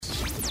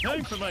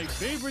Time for my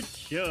favorite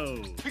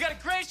show. We got a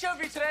great show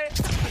for you today.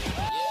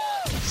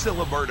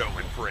 Siliberto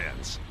and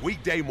Friends,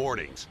 weekday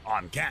mornings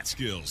on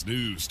Catskills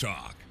News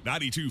Talk,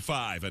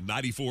 92.5 and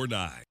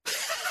 94.9.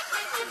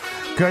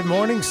 Good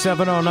morning,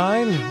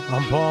 7:09.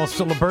 I'm Paul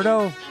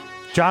Siliberto,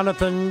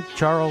 Jonathan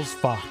Charles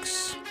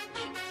Fox.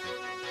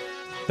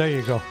 There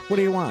you go. What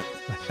do you want?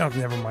 Oh,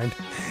 never mind.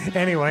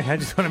 Anyway, I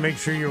just want to make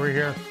sure you were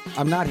here.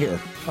 I'm not here.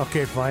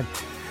 Okay, fine.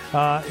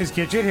 Is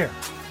Gidgey here?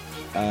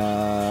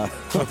 Well,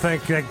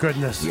 thank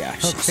goodness. Yeah,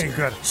 she's okay, here.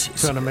 good. She's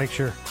Just want to make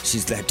sure.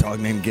 She's that dog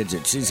named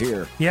Gidget. She's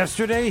here.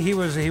 Yesterday, he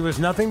was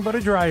nothing but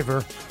a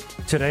driver.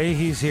 Today,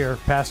 he's here.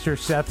 Pastor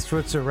Seth,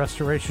 Switzer,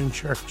 Restoration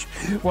Church.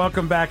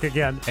 Welcome back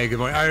again. Hey, good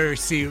morning. I already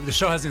see the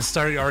show hasn't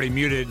started. You already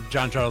muted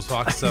John Charles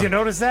Fox. So. You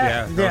notice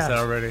that? Yeah, noticed that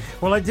already.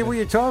 Well, I did what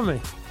you told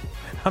me.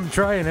 I'm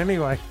trying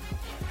anyway.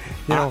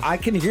 You know, I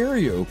can hear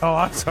you. Oh,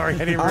 I'm sorry. I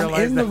didn't realize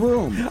I'm in that. the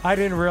room. I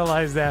didn't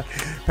realize that.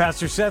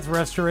 Pastor Seth,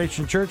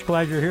 Restoration Church,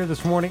 glad you're here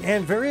this morning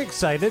and very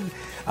excited.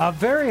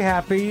 Very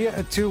happy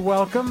to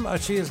welcome.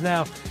 She is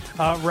now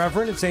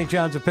Reverend at St.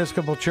 John's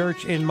Episcopal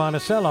Church in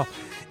Monticello.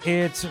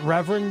 It's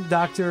Reverend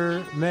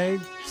Dr.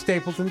 Meg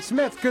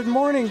Stapleton-Smith. Good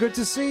morning. Good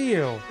to see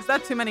you. Is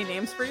that too many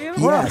names for you?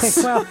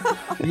 Yes. Well,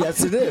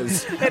 Yes, it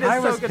is. It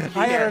is so good to be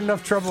I here. had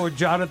enough trouble with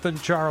Jonathan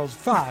Charles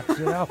Fox,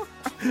 you know.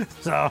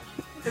 So.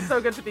 It's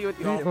so good to be with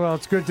you all. Well,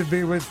 it's good to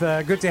be with.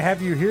 Good to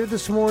have you here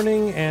this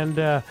morning,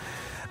 and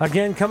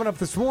again, coming up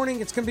this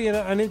morning, it's going to be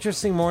an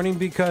interesting morning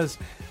because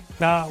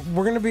we're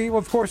going to be.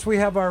 Of course, we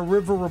have our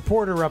River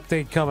Reporter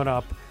update coming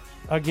up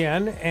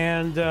again,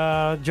 and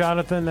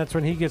Jonathan, that's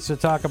when he gets to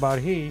talk about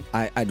he.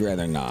 I'd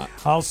rather not.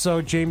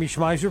 Also, Jaime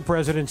Schmeiser,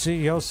 President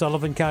and CEO,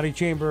 Sullivan County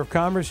Chamber of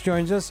Commerce,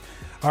 joins us.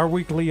 Our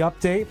weekly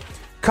update.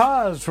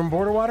 Cause from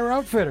Border Water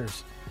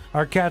Outfitters.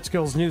 Our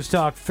Catskills News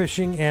Talk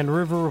Fishing and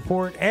River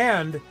Report,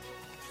 and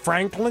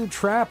Franklin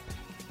Trapp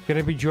going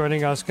to be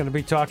joining us, going to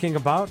be talking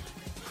about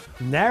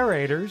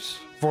narrators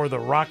for the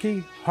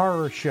Rocky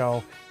Horror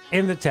Show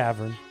in the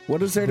Tavern.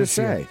 What is there to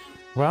say?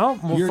 Well,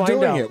 You're find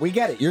doing out. it. We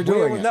get it. You're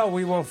doing it. No,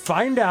 we will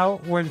find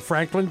out when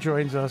Franklin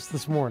joins us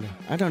this morning.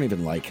 I don't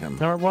even like him.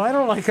 Well, I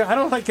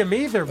don't like him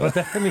either, but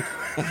I mean,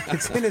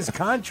 it's in his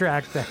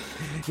contract that,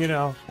 you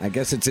know. I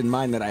guess it's in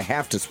mine that I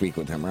have to speak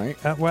with him, right?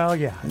 Well,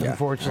 yeah. Yeah.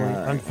 Unfortunately,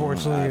 All right.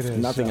 unfortunately, it If is.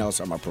 nothing so. else,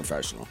 I'm a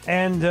professional.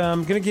 And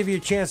I'm going to give you a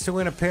chance to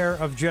win a pair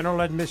of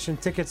general admission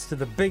tickets to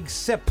the Big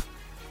Sip.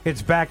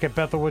 It's back at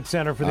Bethelwood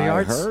Center for the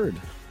Arts. I heard.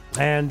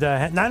 And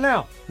not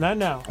now.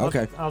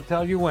 Okay. I'll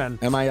tell you when.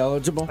 Am I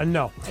eligible?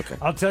 No. Okay.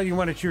 I'll tell you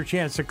when it's your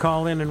chance to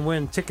call in and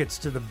win tickets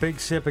to the Big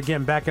Sip.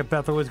 Again, back at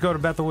Bethelwoods. Go to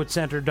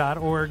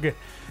bethelwoodcenter.org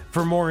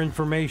for more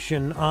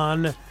information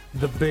on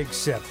the Big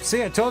Sip.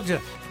 See, I told you,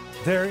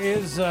 there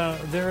is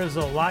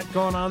a lot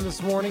going on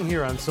this morning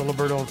here on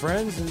Siliberto and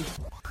Friends, and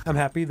I'm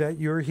happy that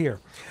you're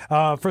here.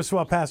 First of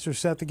all, Pastor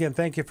Seth, again,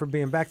 thank you for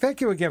being back. Thank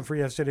you again for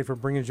yesterday for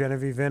bringing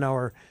Genevieve in,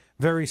 our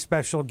very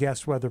special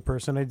guest weather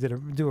person. I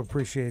do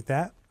appreciate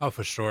that. Oh,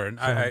 for sure. And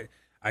I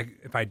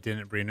if I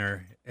didn't bring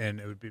her in,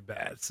 it would be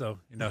bad. So,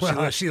 you know,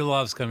 Well, she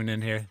loves coming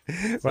in here.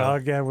 So. Well,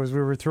 again, we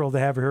were thrilled to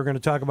have her here. We're going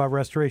to talk about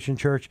Restoration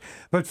Church.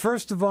 But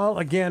first of all,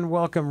 again,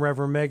 welcome,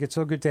 Reverend Meg. It's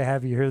so good to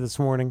have you here this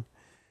morning.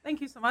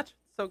 Thank you so much.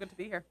 So good to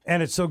be here.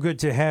 And it's so good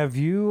to have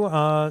you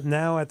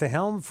now at the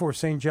helm for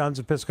St. John's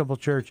Episcopal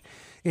Church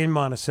in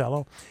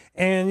Monticello.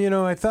 And, you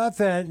know, I thought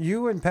that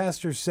you and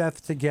Pastor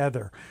Seth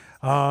together,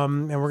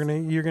 and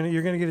you're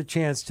gonna get a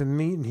chance to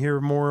meet and hear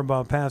more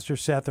about Pastor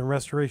Seth and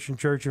Restoration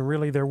Church and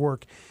really their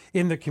work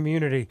in the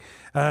community.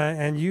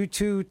 And you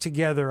two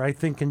together, I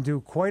think, can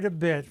do quite a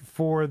bit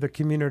for the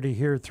community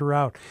here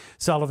throughout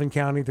Sullivan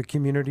County, the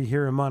community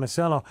here in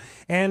Monticello.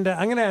 And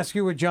I'm going to ask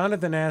you what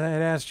Jonathan had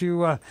asked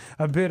you a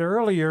bit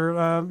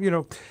earlier. You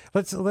know,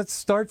 let's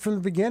start from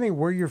the beginning.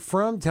 Where you're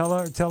from? Tell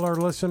our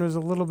listeners a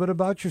little bit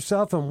about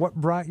yourself and what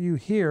brought you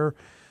here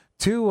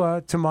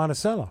to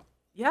Monticello.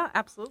 Yeah,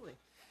 absolutely.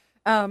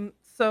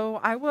 So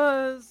I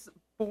was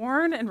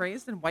born and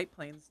raised in White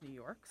Plains, New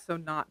York, so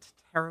not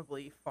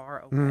terribly far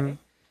away.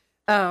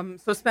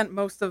 So spent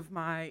most of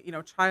my,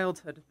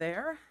 childhood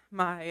there.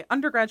 My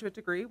undergraduate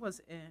degree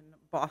was in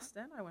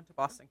Boston. I went to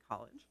Boston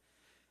College.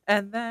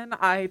 And then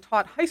I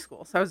taught high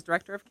school. So I was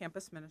director of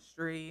campus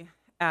ministry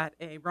at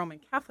a Roman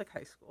Catholic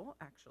high school,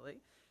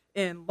 actually,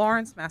 in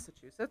Lawrence,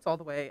 Massachusetts, all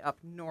the way up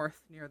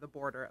north near the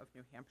border of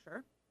New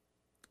Hampshire.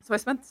 So I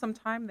spent some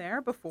time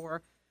there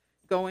before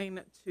going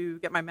to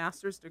get my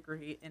master's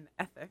degree in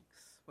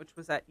ethics, which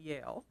was at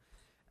Yale.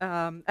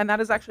 And that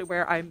is actually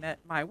where I met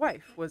my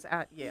wife, was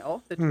at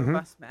Yale. The two of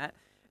us met.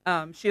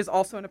 She is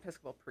also an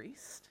Episcopal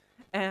priest.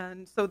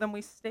 And so then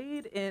we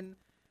stayed in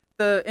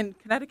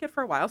Connecticut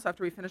for a while. So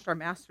after we finished our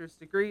master's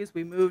degrees,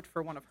 we moved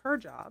for one of her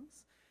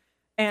jobs.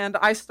 And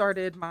I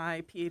started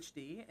my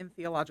PhD in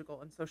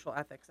theological and social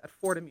ethics at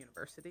Fordham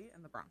University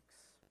in the Bronx.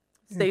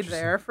 Stayed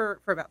there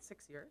for about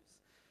 6 years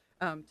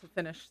to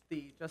finish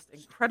the just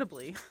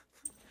incredibly...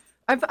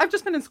 I've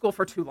just been in school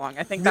for too long.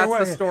 I think that's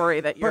the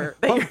story that you're...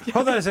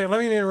 Hold on a second.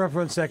 Let me interrupt for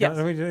 1 second.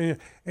 Yes.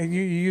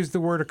 You used the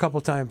word a couple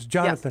times.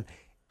 Jonathan,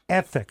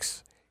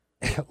 ethics.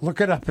 Look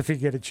it up if you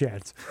get a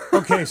chance.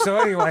 Okay, so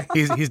anyway.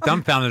 He's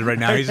dumbfounded right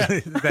now. He's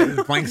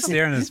that blank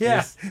stare in his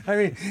face. I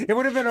mean, it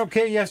would have been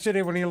okay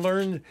yesterday when he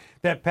learned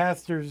that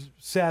Pastor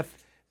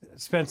Seth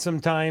spent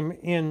some time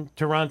in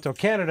Toronto,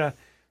 Canada,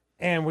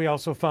 and we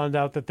also found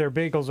out that their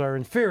bagels are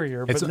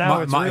inferior. But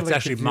now it's really it's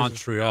actually confusing.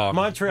 Montreal.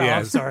 Montreal, yeah,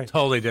 I'm sorry.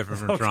 Totally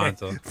different from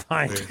Toronto.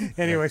 Fine.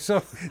 Anyway,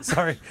 so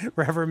sorry,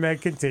 Reverend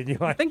Meg, continue.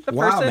 I think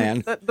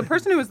the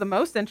person who was the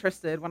most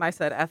interested when I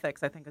said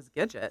ethics, I think, is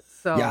Gidgey.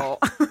 So. Yeah.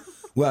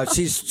 Well,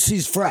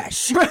 she's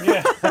fresh,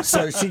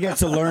 so she gets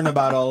to learn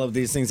about all of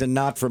these things, and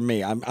not from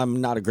me.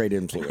 I'm not a great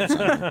influence on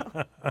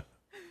her.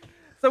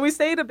 So we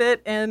stayed a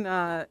bit in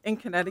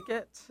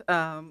Connecticut,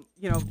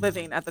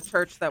 living at the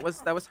church that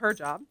was her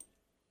job,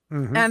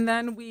 and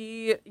then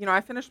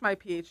I finished my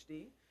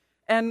PhD,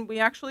 and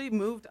we actually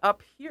moved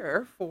up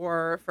here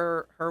for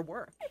her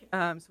work.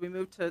 So we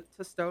moved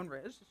to Stone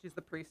Ridge. She's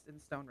the priest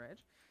in Stone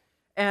Ridge.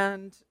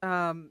 And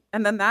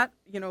then that,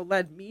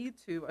 led me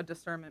to a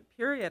discernment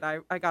period.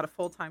 I got a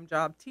full-time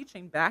job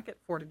teaching back at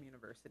Fordham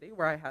University,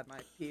 where I had my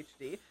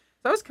PhD.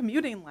 So I was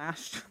commuting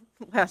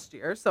last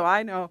year. So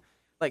I know,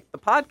 like, the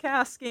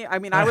podcast game. I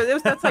mean,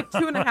 that's like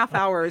 2.5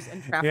 hours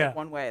in traffic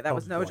one way. That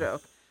was no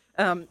joke.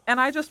 And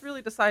I just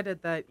really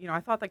decided that, I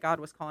thought that God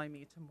was calling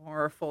me to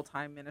more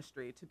full-time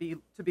ministry,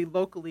 to be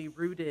locally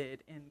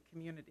rooted in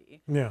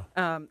community. Yeah.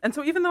 And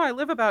so even though I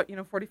live about,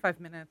 45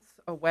 minutes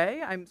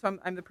away,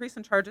 I'm the priest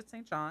in charge at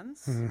St.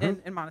 John's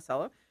in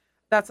Monticello.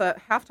 That's a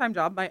half-time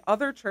job. My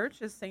other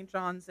church is St.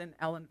 John's in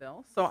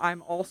Ellenville, so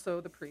I'm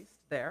also the priest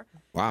there.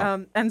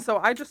 Wow. And so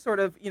I just sort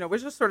of,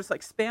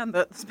 like span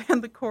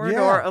the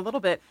corridor a little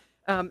bit.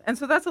 And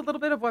so that's a little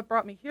bit of what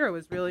brought me here,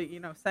 was really,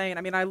 saying,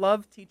 I mean, I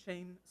love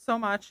teaching so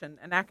much and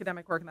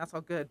academic work, and that's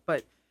all good.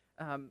 But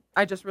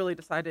I just really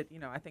decided,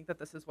 I think that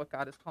this is what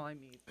God is calling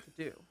me to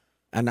do.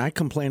 And I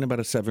complain about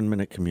a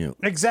 7-minute commute.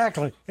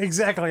 Exactly.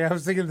 I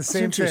was thinking the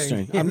same thing.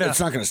 Interesting. It's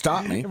not going to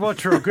stop me. Well,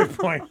 true. Good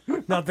point.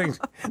 Nothing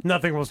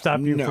will stop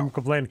you from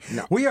complaining.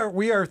 No.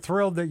 We are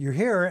thrilled that you're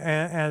here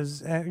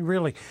as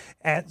really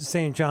at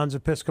St. John's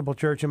Episcopal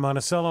Church in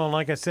Monticello. And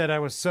like I said, I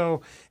was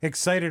so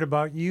excited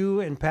about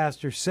you and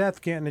Pastor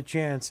Seth getting a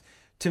chance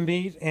to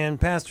meet. And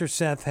Pastor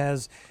Seth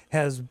has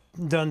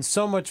done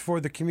so much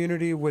for the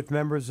community with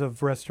members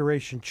of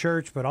Restoration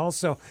Church, but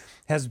also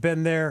has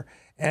been there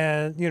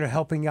and,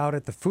 helping out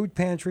at the food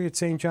pantry at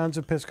St. John's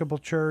Episcopal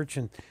Church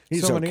and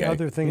so many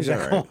other things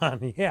that go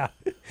on. Yeah.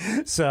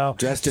 So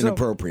dressed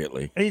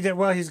inappropriately. He did.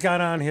 Well, he's got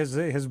on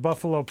his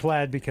buffalo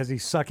plaid because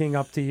he's sucking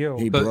up to you.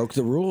 He broke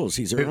the rules.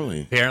 He's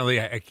early.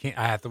 Apparently, I can't.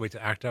 I have to wait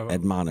to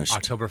admonished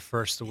October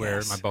 1st to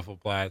wear my buffalo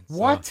plaid. So.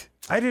 What?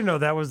 I didn't know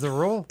that was the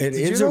rule. It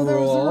is a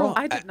rule.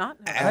 I did not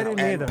know. I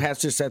didn't either.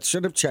 Pastor Seth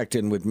should have checked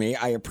in with me.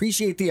 I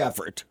appreciate the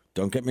effort.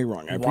 Don't get me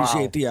wrong. I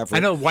appreciate the effort. I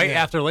know white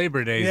after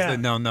Labor Day is the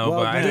no,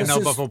 but I didn't know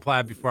buffalo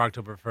plaid before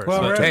October 1st.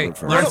 Well, so, hey,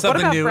 October 1st. learn something what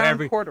about new brown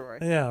every. corduroy?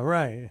 Yeah,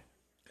 right.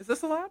 Is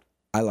this allowed?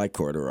 I like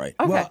corduroy.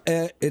 Okay. Well,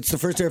 it's the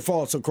first day of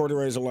fall, so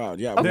corduroy is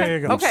allowed. Yeah. Okay. There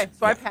you go. Okay,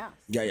 so I passed.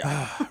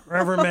 Yeah.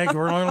 Reverend Meg,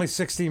 we're only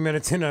 16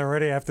 minutes in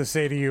already. I have to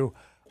say to you,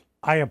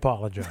 I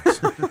apologize.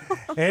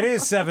 It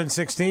is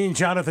 7:16.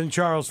 Jonathan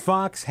Charles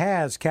Fox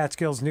has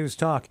Catskills News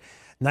Talk,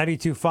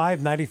 92.5,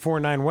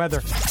 94.9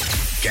 weather.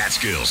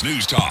 Catskills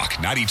News Talk,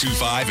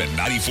 92.5 and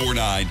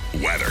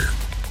 94.9 weather.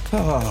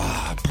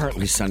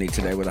 Partly sunny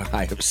today with a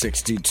high of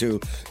 62.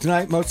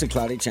 Tonight, mostly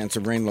cloudy, chance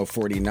of rain, low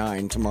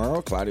 49.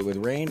 Tomorrow, cloudy with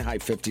rain, high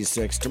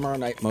 56. Tomorrow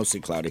night, mostly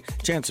cloudy,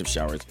 chance of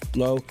showers,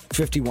 low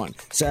 51.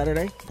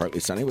 Saturday,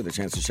 partly sunny with a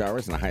chance of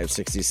showers and a high of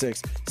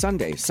 66.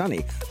 Sunday,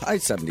 sunny, high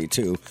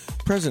 72.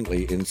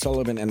 Presently in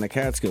Sullivan and the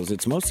Catskills,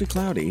 it's mostly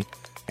cloudy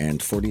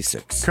and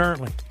 46.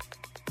 Currently.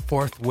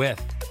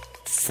 Forthwith.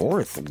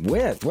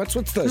 What's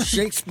the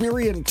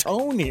Shakespearean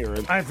tone here?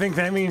 I think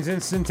that means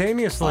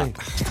instantaneously.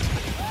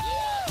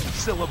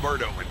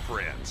 Siliberto and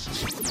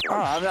Friends.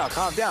 Now,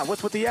 calm down.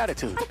 What's with the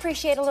attitude? I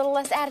appreciate a little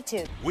less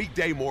attitude.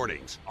 Weekday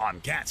mornings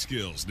on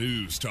Catskills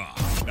News Talk,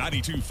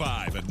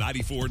 92.5 and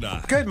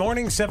 94.9. Good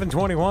morning,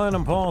 7:21.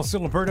 I'm Paul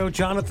Siliberto,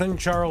 Jonathan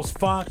Charles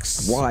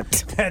Fox.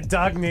 What? That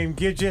dog named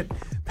Gidgey,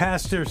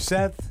 Pastor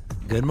Seth.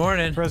 Good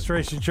morning.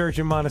 Restoration Church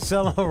in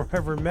Monticello.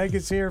 Reverend Meg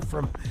is here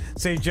from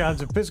St.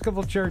 John's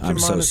Episcopal Church in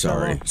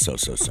Monticello. I'm so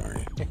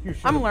sorry.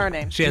 I'm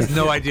learning. She has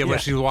no idea what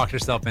she walked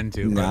herself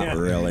into. Not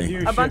really.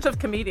 A bunch of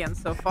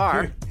comedians so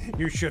far.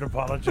 You should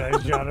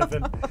apologize,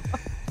 Jonathan.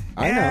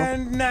 I know.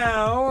 And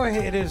now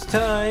it is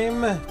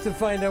time to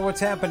find out what's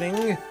happening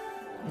with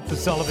the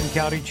Sullivan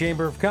County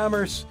Chamber of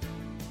Commerce.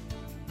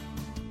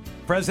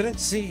 President,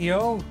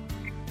 CEO,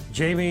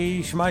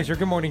 Jaime Schmeiser.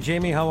 Good morning,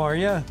 Jaime. How are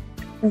you?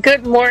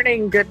 Good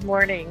morning. Good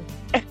morning.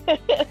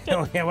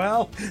 Okay,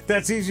 well,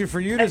 that's easy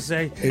for you to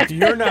say.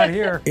 You're not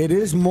here. It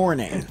is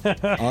morning.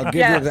 I'll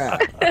give you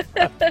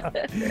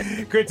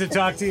that. Good to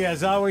talk to you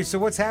as always. So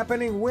what's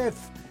happening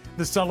with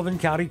the Sullivan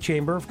County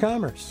Chamber of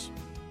Commerce?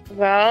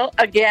 Well,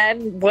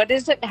 again, what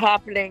isn't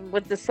happening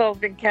with the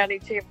Sullivan County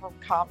Chamber of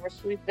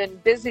Commerce? We've been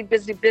busy.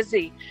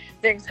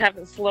 Things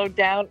haven't slowed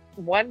down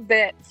one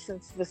bit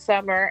since the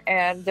summer,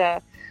 and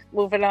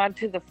moving on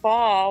to the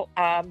fall.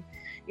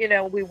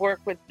 we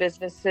work with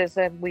businesses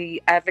and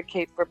we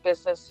advocate for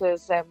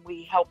businesses and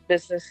we help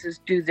businesses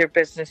do their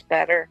business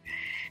better.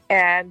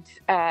 And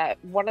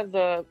one of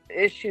the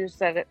issues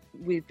that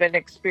we've been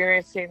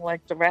experiencing,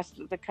 like the rest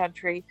of the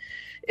country,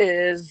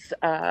 is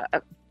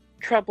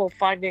trouble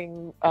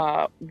finding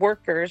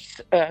workers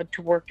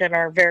to work in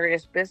our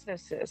various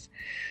businesses.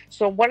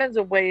 So one of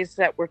the ways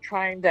that we're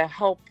trying to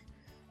help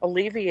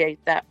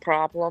alleviate that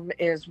problem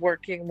is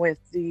working with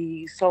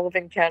the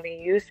Sullivan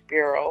County Youth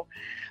Bureau.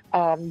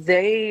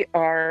 They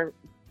are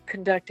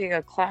conducting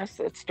a class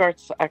that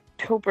starts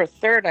October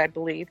 3rd, I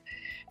believe,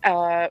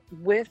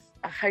 with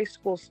high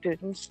school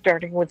students,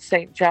 starting with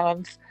St.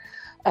 John's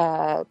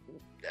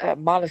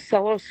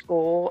Monticello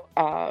School,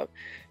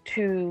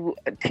 to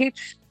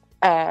teach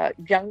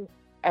young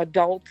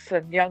adults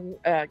and young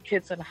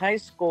kids in high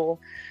school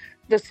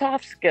the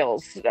soft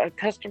skills,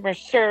 customer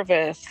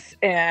service,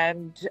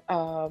 and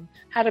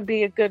how to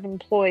be a good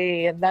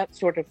employee and that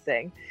sort of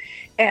thing.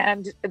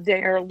 And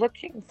they are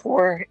looking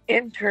for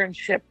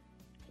internship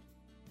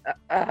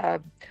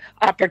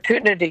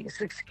opportunities,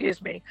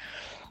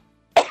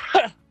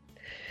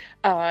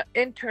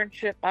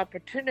 internship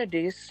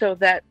opportunities so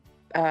that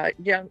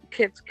young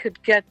kids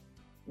could get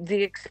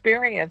the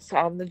experience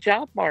on the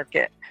job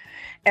market,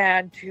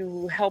 and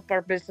to help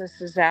our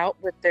businesses out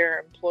with their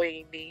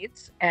employee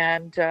needs,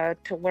 and to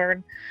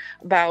learn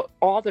about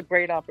all the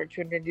great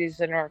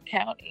opportunities in our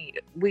county.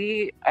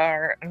 We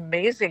are an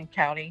amazing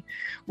county.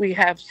 We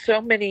have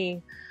so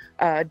many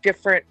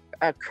different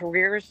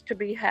careers to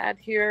be had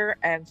here,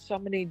 and so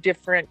many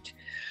different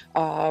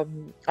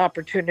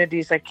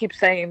opportunities. I keep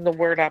saying the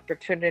word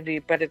opportunity,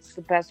 but it's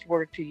the best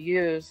word to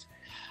use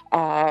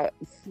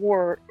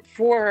for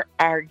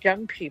our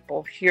young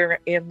people here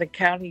in the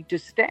county to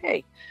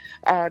stay,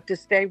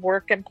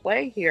 work, and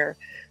play here.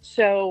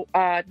 So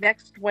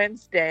next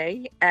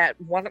Wednesday at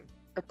 1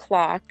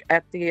 o'clock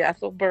at the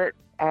Ethelbert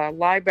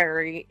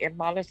Library in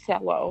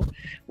Monticello,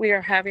 we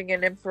are having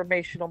an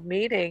informational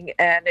meeting.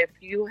 And if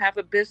you have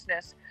a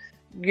business,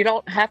 you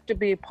don't have to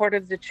be a part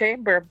of the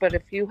chamber, but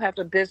if you have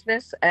a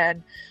business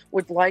and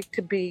would like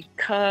to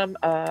become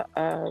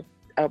a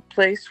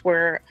place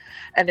where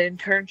an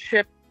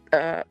internship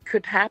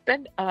could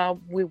happen,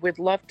 we would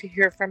love to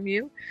hear from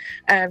you,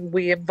 and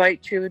we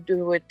invite you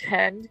to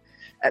attend.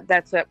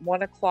 That's at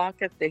 1 o'clock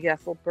at the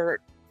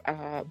Ethelbert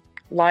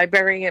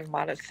Library in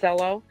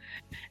Monticello.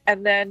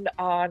 And then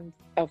on,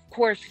 of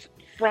course,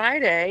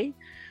 Friday,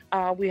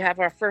 we have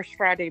our first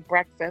Friday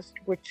breakfast,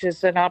 which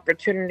is an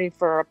opportunity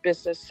for our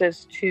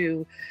businesses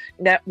to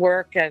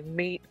network and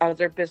meet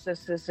other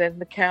businesses in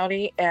the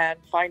county and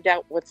find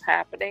out what's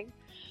happening,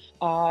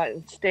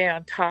 and stay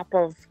on top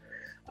of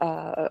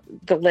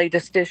the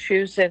latest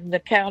issues in the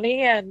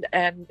county, and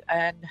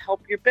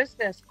help your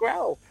business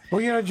grow.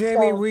 Well,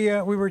 Jaime,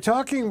 we were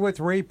talking with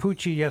Ray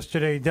Pucci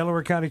yesterday,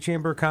 Delaware County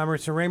Chamber of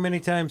Commerce, and Ray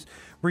many times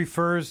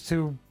refers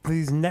to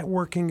these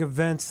networking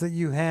events that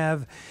you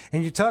have,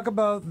 and you talk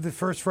about the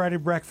first Friday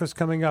breakfast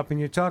coming up, and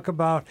you talk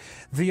about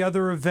the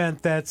other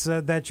event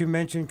that you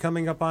mentioned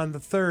coming up on the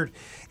 3rd.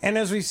 And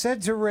as we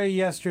said to Ray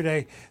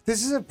yesterday,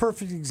 this is a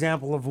perfect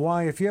example of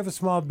why, if you have a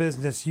small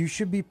business, you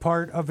should be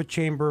part of a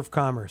Chamber of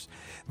Commerce.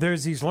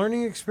 There's these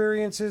learning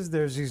experiences,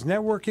 there's these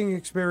networking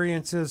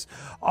experiences,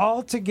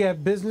 all to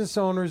get business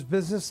owners,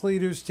 business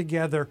leaders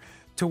together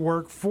to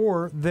work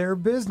for their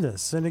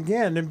business. And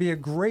again, it'd be a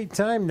great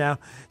time now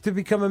to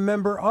become a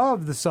member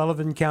of the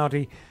Sullivan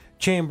County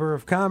Chamber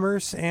of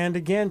Commerce, and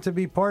again, to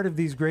be part of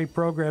these great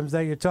programs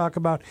that you talk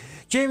about.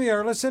 Jaime,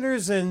 our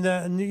listeners and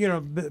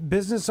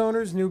business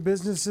owners, new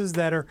businesses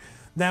that are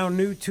now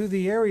new to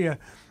the area,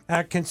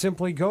 can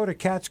simply go to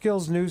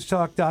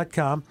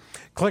CatskillsNewsTalk.com,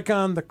 click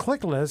on the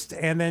click list,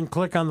 and then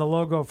click on the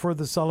logo for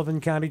the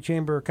Sullivan County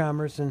Chamber of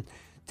Commerce and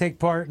take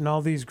part in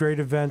all these great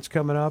events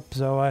coming up.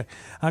 So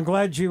I'm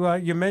glad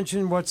you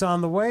mentioned what's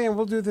on the way, and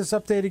we'll do this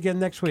update again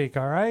next week,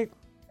 all right?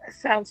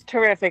 Sounds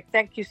terrific.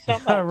 Thank you so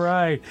much. All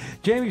right.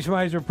 Jaime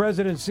Schmeiser,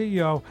 President and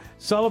CEO,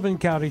 Sullivan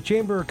County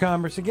Chamber of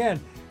Commerce. Again,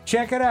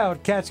 check it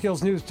out,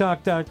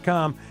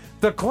 CatskillsNewsTalk.com,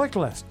 the click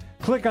list.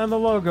 Click on the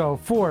logo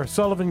for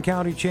Sullivan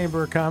County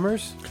Chamber of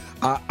Commerce.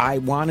 I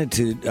wanted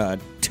to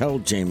tell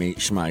Jaime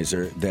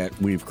Schmeiser that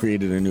we've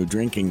created a new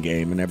drinking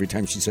game, and every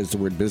time she says the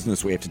word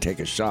business, we have to take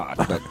a shot.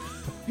 But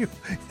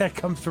that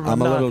comes from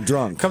I'm a little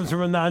drunk. Comes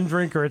from a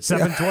non-drinker at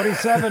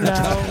 7:27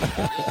 now.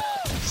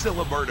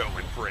 Siliberto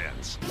and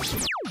friends.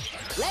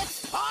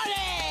 Let's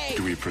party!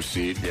 Do we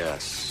proceed?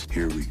 Yes.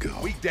 Here we go.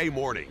 Weekday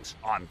mornings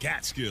on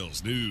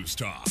Catskills News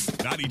Talk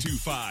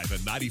 92.5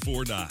 and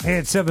 94.9. Hey,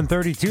 it's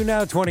 7:32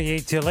 now,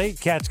 28 till 8.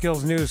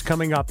 Catskills News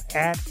coming up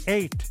at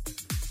 8.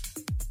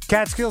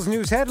 Catskills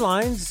News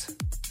headlines.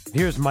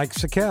 Here's Mike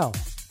Sikel.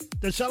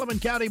 The Sullivan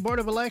County Board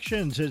of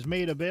Elections has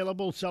made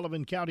available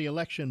Sullivan County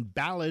election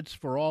ballots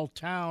for all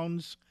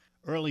towns.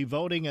 Early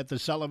voting at the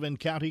Sullivan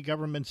County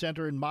Government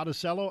Center in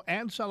Monticello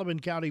and Sullivan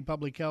County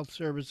Public Health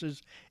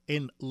Services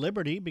in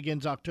Liberty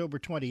begins October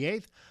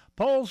 28th.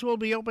 Polls will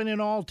be open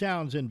in all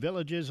towns and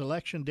villages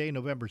Election Day,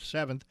 November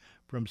 7th.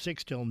 from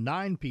 6 till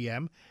 9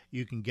 p.m.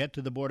 You can get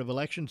to the Board of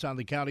Elections on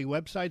the county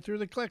website through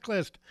the click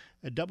list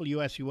at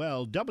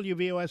WSUL,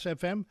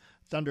 WVOS-FM,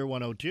 Thunder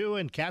 102,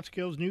 and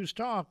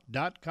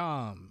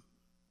CatskillsNewsTalk.com.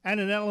 And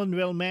an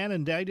Ellenville man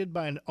indicted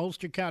by an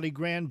Ulster County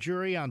grand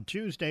jury on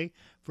Tuesday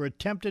for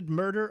attempted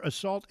murder,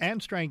 assault,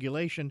 and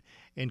strangulation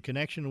in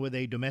connection with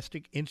a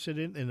domestic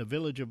incident in the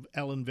village of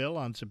Ellenville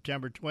on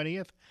September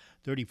 20th.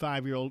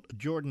 35-year-old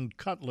Jordan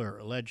Cutler,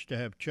 alleged to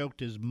have choked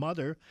his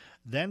mother,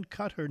 then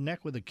cut her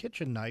neck with a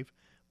kitchen knife.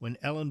 When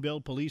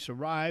Ellenville police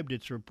arrived,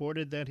 it's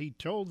reported that he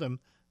told them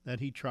that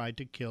he tried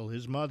to kill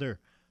his mother.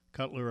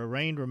 Cutler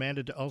arraigned,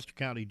 remanded to Ulster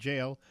County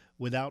Jail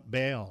without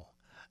bail.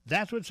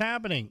 That's what's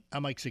happening.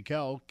 I'm Mike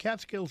Sickell,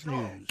 Catskills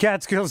News.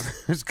 Catskills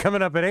News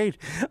coming up at 8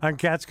 on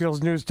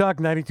Catskills News Talk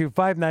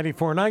 92.5,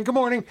 94.9. Good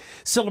morning,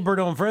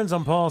 Siliberto and friends.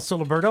 I'm Paul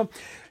Siliberto.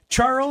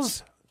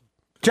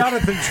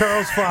 Jonathan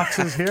Charles Fox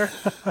is here.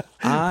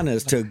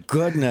 Honest to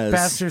goodness.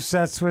 Pastor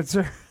Seth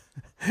Switzer,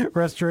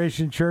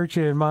 Restoration Church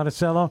in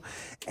Monticello,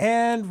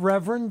 and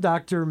Reverend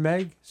Dr.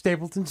 Meg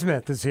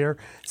Stapleton-Smith is here,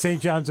 St.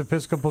 John's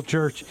Episcopal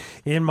Church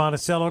in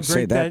Monticello. Great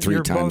Say that three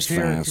you're times both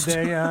fast.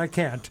 here today. I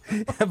can't,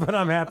 but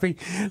I'm happy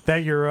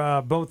that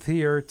you're both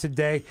here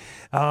today.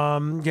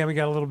 Again, we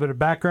got a little bit of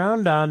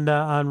background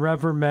on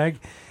Reverend Meg,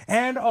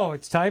 and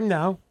it's time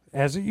now,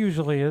 as it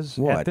usually is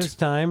at this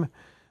time.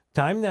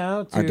 Time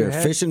now to Are there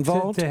fish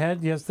involved? To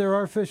head. Yes, there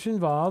are fish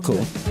involved.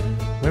 Cool.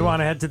 We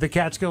want to head to the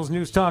Catskills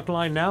News Talk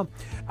line now.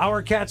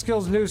 Our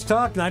Catskills News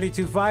Talk,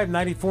 92.5,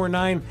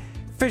 94.9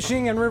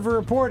 Fishing and River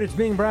Report. It's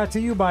being brought to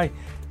you by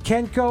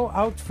Kenco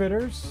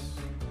Outfitters,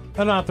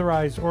 an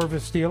authorized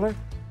Orvis dealer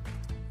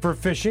for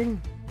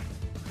fishing,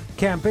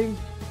 camping,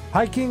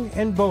 hiking,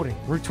 and boating.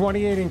 Route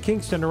 28 in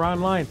Kingston or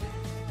online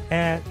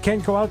at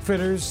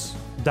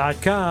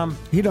KencoOutfitters.com.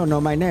 You don't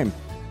know my name.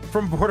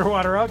 From Border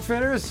Water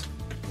Outfitters,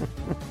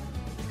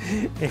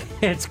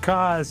 it's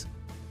Cause.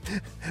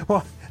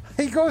 Well,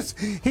 he goes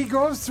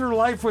through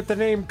life with the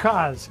name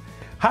Cause.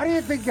 How do you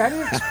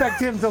expect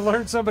him to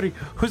learn somebody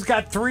who's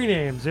got three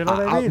names? You know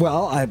what I mean?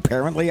 Well,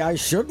 apparently I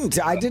shouldn't.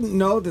 I didn't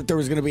know that there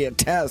was going to be a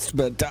test,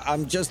 but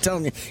I'm just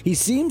telling you, he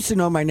seems to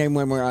know my name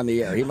when we're on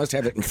the air. He must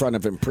have it in front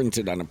of him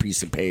printed on a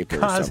piece of paper.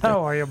 Cause,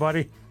 how are you,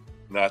 buddy?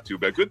 Not too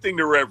bad. Good thing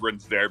the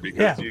Reverend's there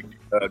because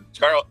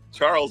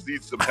Charles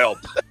needs some help.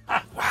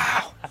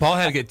 Wow. Paul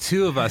had to get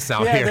two of us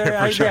out here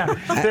for sure.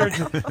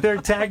 They're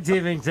tag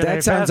teaming today.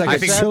 That sounds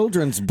like a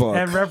children's book.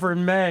 And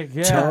Reverend Meg.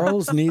 Yeah.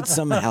 Charles needs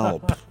some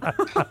help.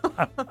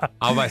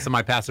 I'll buy some of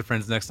my pastor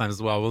friends next time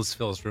as well. We'll just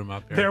fill this room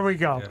up here. There we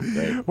go.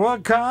 Yeah. Well,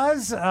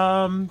 Cause,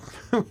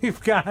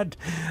 we've got,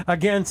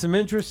 again, some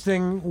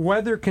interesting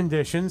weather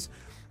conditions.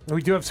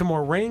 We do have some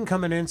more rain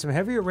coming in, some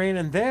heavier rain,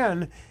 and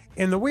then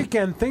in the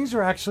weekend, things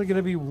are actually going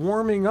to be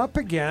warming up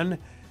again.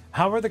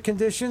 How are the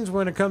conditions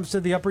when it comes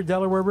to the upper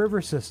Delaware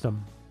River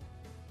system?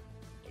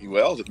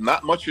 Well,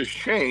 not much has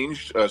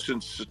changed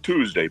since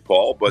Tuesday,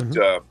 Paul, but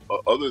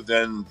other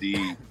than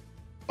the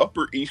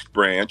upper East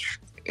Branch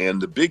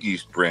and the Big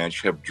East Branch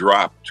have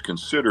dropped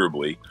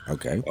considerably.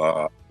 Okay.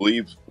 I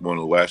believe when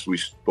last we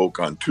spoke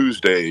on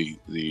Tuesday,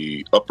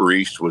 the upper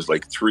East was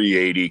like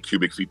 380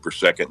 cubic feet per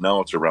second. Now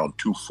it's around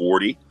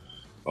 240.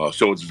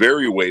 So it's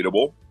very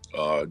wadeable.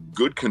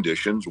 Good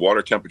conditions.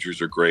 Water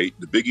temperatures are great.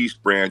 The Big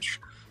East Branch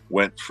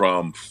went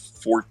from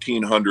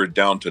 1,400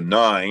 down to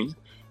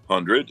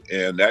 900,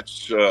 and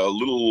that's a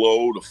little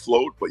low to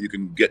float, but you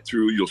can get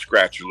through. You'll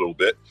scratch a little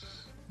bit.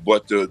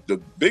 But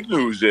the big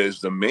news is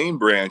the main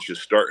branch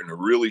is starting to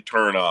really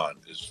turn on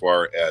as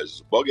far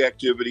as bug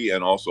activity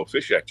and also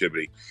fish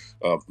activity.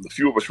 A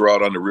few of us were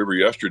out on the river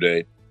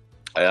yesterday,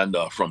 and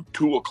from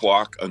 2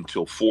 o'clock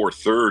until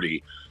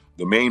 4:30,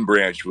 the main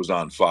branch was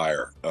on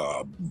fire.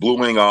 Blue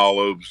wing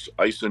olives,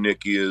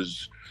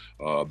 isonychias,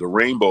 the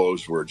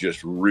rainbows were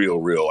just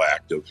real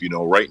active. You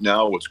know, right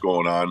now what's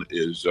going on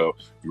is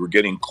we're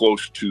getting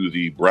close to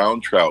the brown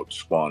trout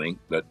spawning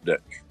that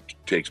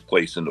takes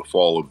place in the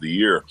fall of the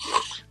year.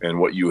 And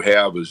what you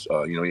have is,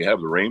 you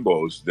have the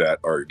rainbows that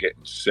are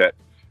getting set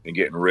and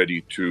getting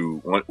ready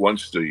to,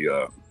 once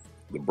the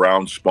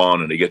brown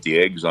spawn and they get the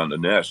eggs on the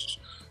nests,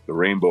 the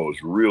rainbows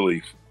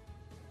really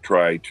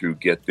try to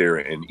get there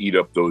and eat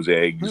up those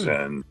eggs.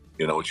 And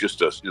it's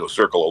just a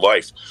circle of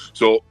life.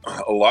 So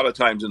a lot of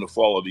times in the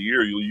fall of the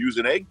year, you'll use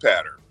an egg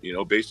pattern,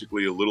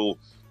 basically a little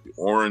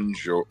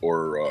orange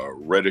or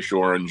reddish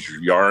orange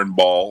yarn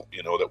ball,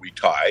 that we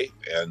tie,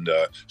 and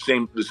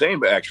the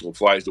same actual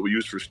flies that we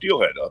use for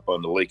steelhead up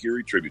on the Lake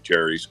Erie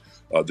tributaries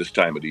this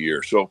time of the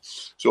year. So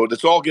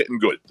it's all getting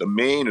good. The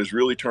main is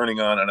really turning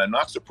on, and I'm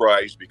not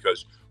surprised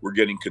because we're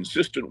getting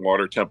consistent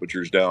water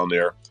temperatures down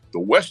there. The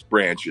West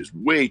Branch is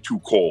way too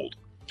cold,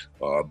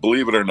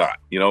 believe it or not.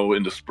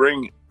 In the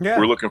spring,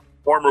 we're looking for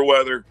warmer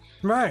weather,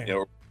 right?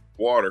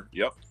 Water,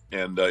 yep.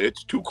 And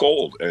it's too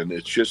cold, and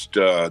it's just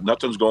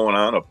nothing's going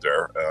on up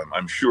there.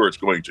 I'm sure it's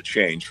going to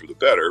change for the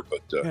better, but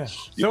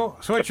So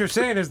what you're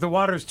saying is the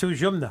water's too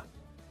jumna.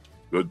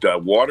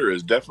 But water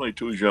is definitely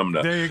too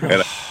jumna. There you go.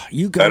 And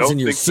You I guys don't in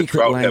your think the secret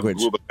trout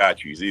language. have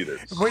gubagachis either.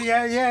 Well,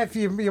 yeah. If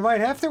you might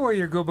have to wear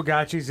your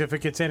gubagachis if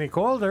it gets any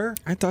colder.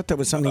 I thought that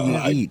was something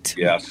you eat.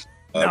 Yes.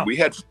 No. We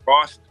had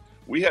frost.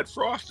 We had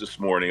frost this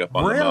morning up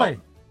on the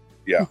mountain.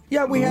 Yeah.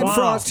 Yeah, we had Wow.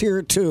 frost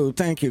here too.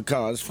 Thank you,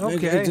 Cos.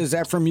 Okay. Is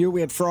that from you?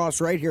 We had frost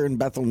right here in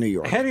Bethel, New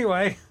York.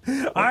 Anyway,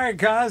 all right,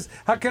 Cos.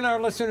 How can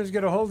our listeners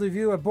get a hold of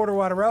you at Border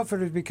Water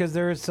Outfitters? Because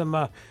there is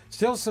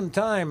still some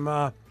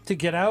time to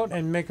get out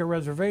and make a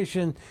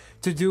reservation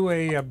to do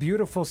a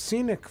beautiful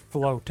scenic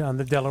float on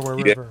the Delaware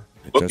River.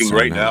 Looking sound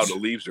right now, nice. the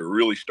leaves are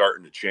really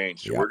starting to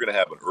change. So Yep. we're going to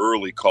have an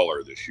early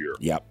color this year.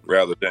 Yep.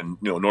 Rather than,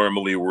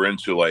 normally we're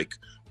into like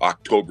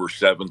October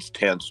 7th,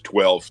 10th,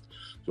 12th.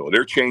 So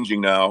they're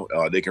changing now.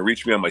 They can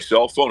reach me on my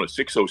cell phone at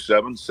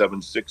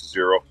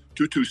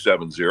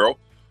 607-760-2270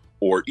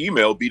 or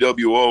email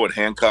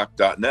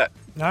bwo@hancock.net.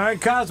 All right,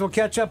 Cos. We'll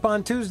catch up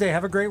on Tuesday.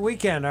 Have a great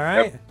weekend. All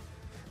right. Yep.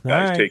 All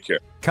Guys, right. take care.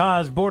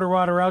 Cos, Border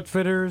Water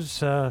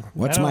Outfitters.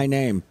 What's my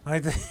name?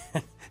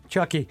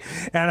 Chucky,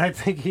 and I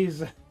think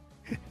he's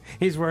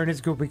wearing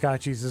his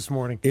gubagachis this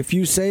morning. If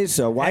you say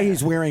so. Why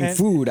he's wearing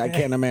food, I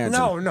can't imagine.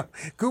 No,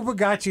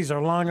 gubagachis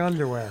are long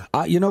underwear.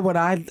 You know what?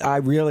 I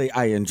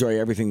enjoy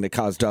everything that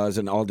Cos does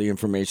and all the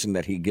information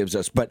that he gives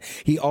us. But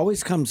he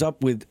always comes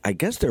up with, I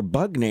guess they're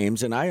bug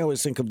names, and I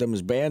always think of them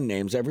as band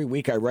names. Every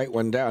week I write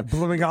one down.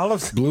 Blooming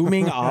Olives?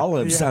 Blooming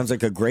Olives Yeah. sounds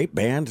like a great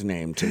band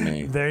name to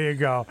me. There you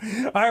go.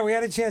 All right, we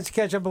had a chance to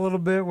catch up a little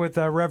bit with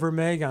Reverend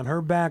Meg on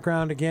her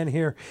background again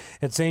here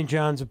at St.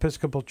 John's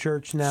Episcopal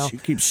Church now. She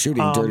keeps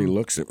shooting dirty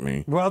looks at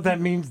me. Well, that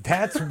means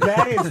that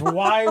is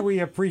why we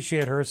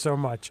appreciate her so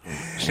much.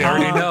 She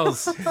already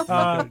knows.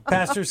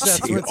 Pastor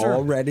Seth She Switzer,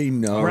 already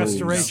knows.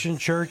 Restoration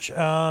Church.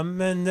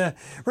 And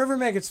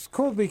Reverend Meg, it's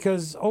cool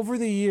because over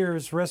the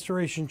years,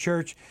 Restoration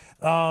Church,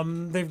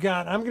 they've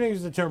got, I'm going to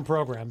use the term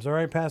programs, all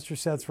right, Pastor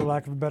Seth, for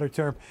lack of a better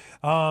term,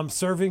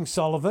 serving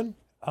Sullivan,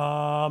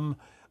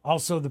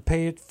 also the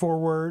Pay It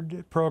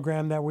Forward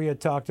program that we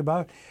had talked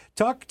about.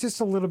 Talk just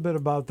a little bit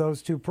about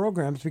those two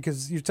programs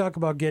because you talk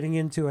about getting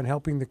into and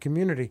helping the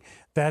community.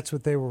 That's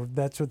what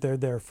they're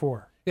there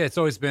for. Yeah, it's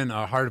always been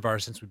a heart of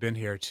ours since we've been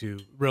here to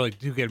really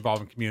do get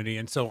involved in community.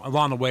 And so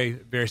along the way,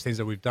 various things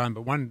that we've done.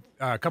 But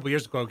a couple of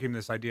years ago came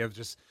this idea of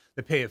just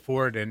the Pay It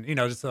Forward and,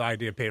 just the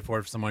idea of Pay It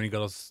Forward for someone. You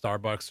go to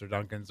Starbucks or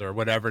Dunkin's or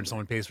whatever, and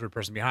someone pays for the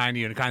person behind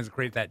you and it kind of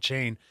create that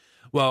chain.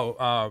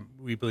 Well,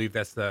 we believe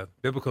that's the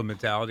biblical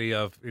mentality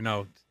of,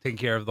 taking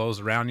care of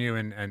those around you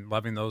and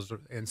loving those.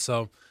 And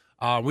so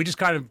we just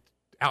kind of,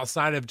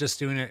 outside of just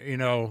doing it,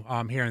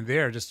 here and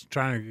there, just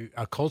trying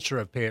a culture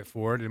of Pay It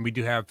Forward. And we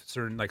do have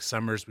certain like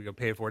summers, we go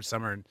Pay It Forward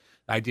summer, and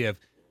the idea of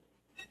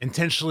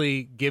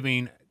intentionally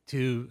giving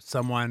to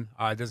someone.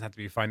 It doesn't have to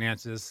be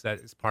finances, that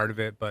is part of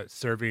it, but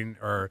serving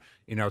or,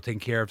 taking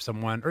care of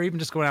someone or even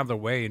just going out of their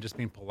way and just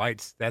being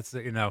polite. That's,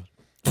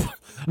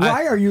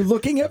 Why are you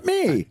looking at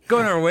me?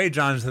 Going our way,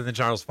 Jonathan and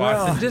Charles Fox.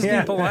 Well, just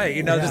yeah. be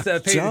polite,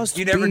 Just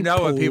you never be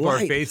know what people are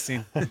polite.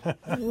 facing.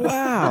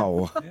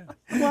 Wow.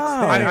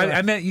 Wow.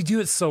 I meant you do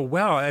it so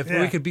well. If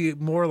we could be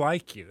more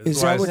like you.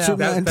 Is that what you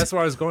meant? That's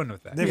where I was going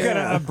with that. They've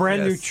got a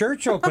brand new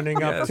church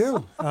opening up,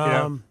 too.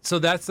 So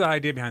that's the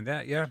idea behind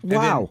that, yeah.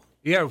 Wow.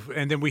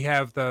 And then we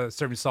have the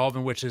Serving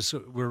Sullivan, which is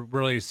we're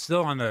really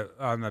still on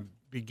the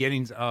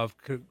beginnings of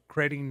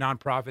creating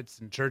nonprofits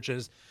and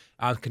churches,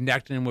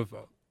 connecting with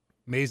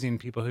amazing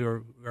people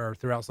who are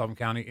throughout Sullivan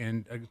County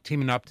and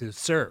teaming up to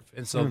serve.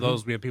 And so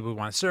we have people who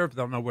want to serve,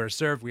 don't know where to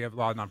serve. We have a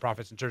lot of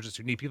nonprofits and churches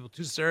who need people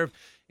to serve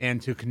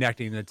and to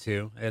connecting the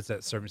two. It's at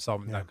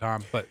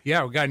servingsullivan.com. But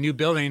yeah, we got a new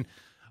building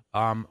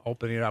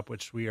opening up,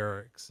 which we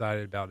are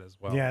excited about as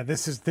well. Yeah,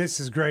 this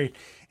is great.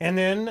 And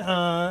then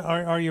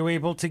are you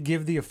able to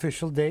give the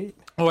official date?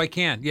 Oh, I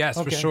can. Yes,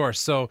 for Okay. sure.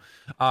 So,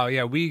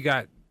 we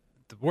got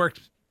the work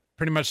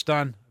pretty much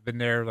done. Been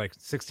there like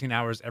 16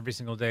 hours every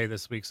single day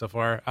this week so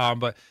far.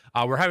 But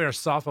we're having our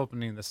soft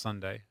opening this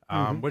Sunday,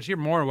 which you're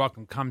more than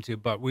welcome to come to.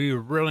 But we're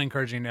really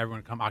encouraging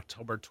everyone to come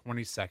October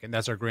 22nd.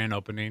 That's our grand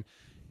opening.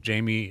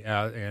 Jaime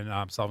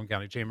and Sullivan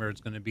County Chamber is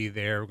going to be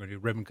there. We're going to do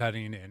ribbon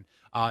cutting, and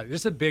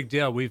it's a big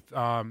deal. We've,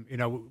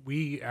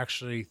 we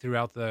actually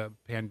throughout the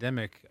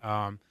pandemic,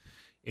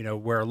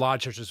 where a lot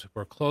of churches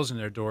were closing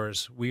their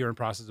doors, we are in the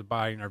process of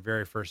buying our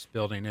very first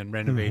building and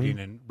renovating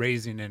and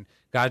raising, and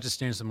God just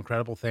doing some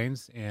incredible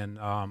things. And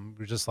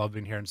we just love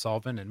being here in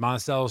Sullivan. And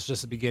Monticello is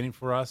just the beginning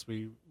for us.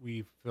 We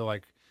feel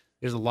like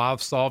there's a lot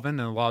of Sullivan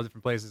and a lot of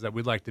different places that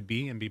we'd like to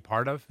be and be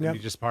part of, and be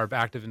just part of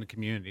active in the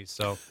community.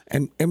 So,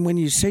 and when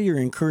you say you're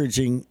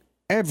encouraging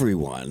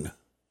everyone.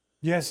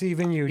 Yes,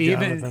 even you,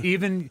 Jonathan.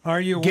 Even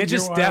are you?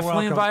 Gidgey's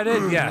definitely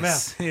invited.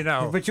 Yes,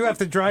 but you have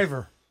to drive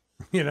her.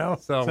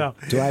 So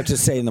do I have to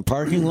stay in the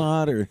parking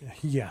lot or?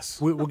 Yes,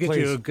 we'll get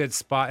you a good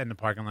spot in the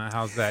parking lot.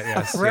 How's that?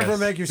 Yes, Reverend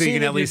Meg, so you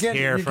can at least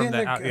hear from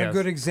a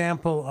good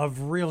example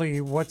of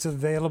really what's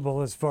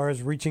available as far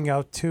as reaching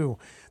out to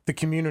the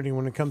community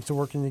when it comes to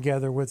working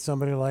together with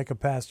somebody like a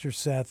Pastor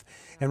Seth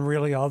and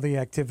really all the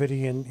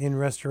activity in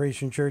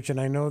Restoration Church.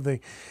 And I know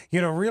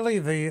really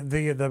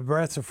the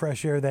breaths of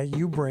fresh air that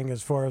you bring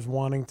as far as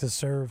wanting to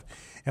serve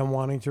and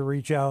wanting to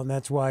reach out. And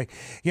that's why,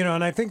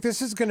 and I think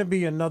this is going to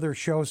be another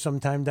show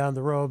sometime down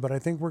the road, but I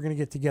think we're going to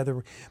get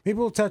together. Maybe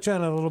we'll touch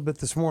on it a little bit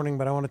this morning,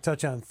 but I want to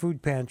touch on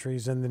food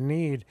pantries and the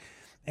need.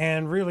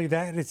 And really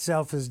that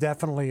itself is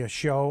definitely a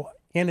show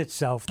in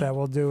itself that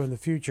we'll do in the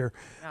future.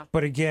 Yeah.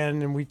 But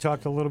again, and we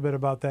talked a little bit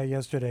about that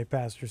yesterday,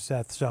 Pastor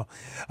Seth. So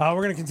we're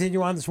going to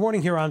continue on this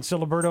morning here on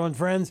Siliberto and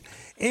Friends.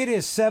 It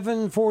is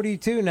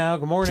 7:42 now.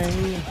 Good morning.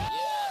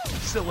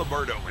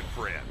 Siliberto and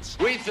Friends.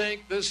 We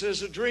think this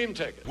is a dream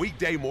ticket.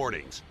 Weekday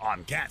mornings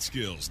on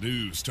Catskills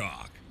News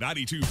Talk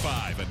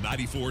 92.5 and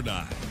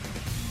 94.9.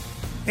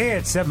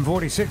 It's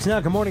 7:46 now.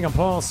 Good morning. I'm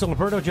Paul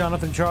Siliberto,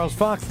 Jonathan Charles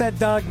Fox, that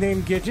dog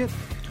named Gidgey,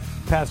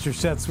 Pastor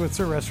Seth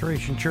Switzer,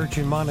 Restoration Church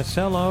in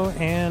Monticello,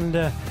 and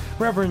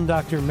Reverend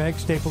Dr. Meg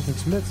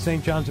Stapleton-Smith,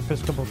 St. John's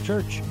Episcopal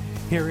Church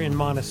here in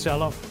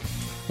Monticello.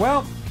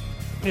 Well,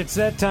 it's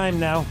that time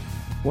now.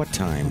 What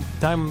time?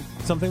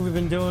 Something we've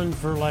been doing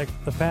for like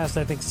the past,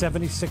 I think,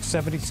 76,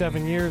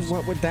 77 years.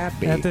 What would that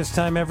be? At this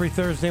time every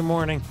Thursday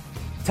morning.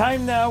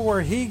 Time now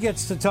where he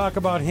gets to talk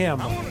about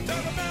him. I want to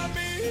talk about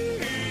me.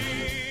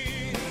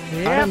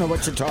 Yep. I don't know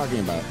what you're talking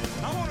about.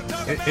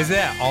 Is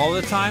that all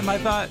the time, I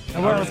thought?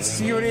 Well,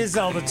 it is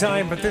all the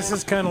time, but this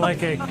is kind of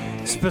like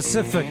a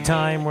specific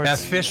time where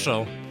it's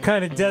official,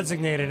 kind of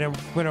designated,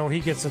 and he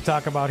gets to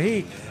talk about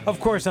Of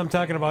course, I'm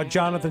talking about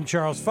Jonathan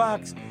Charles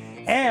Fox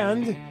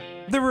and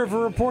the River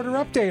Reporter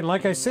Update.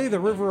 Like I say, the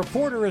River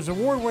Reporter is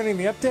award-winning.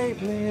 The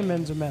update,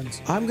 men's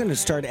amends. I'm going to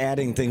start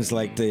adding things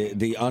like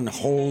the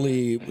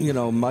unholy,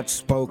 much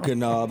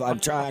spoken of. I'm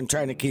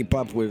trying to keep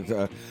up with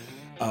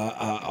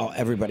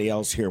everybody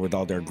else here with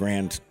all their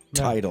grand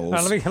titles.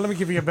 Let me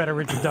give you a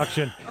better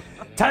introduction.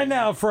 Time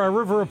now for our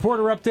River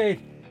Reporter Update.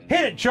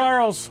 Hit it,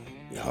 Charles.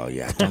 Oh,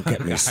 yeah, don't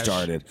get me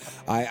started.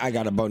 I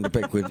got a bone to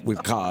pick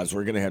with Cause.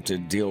 We're going to have to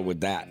deal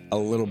with that a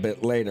little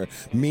bit later.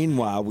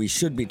 Meanwhile, we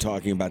should be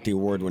talking about the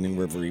award-winning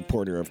River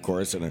Reporter, of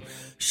course, and I'm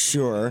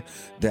sure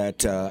that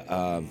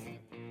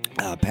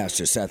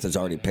Pastor Seth has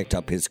already picked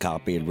up his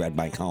copy and read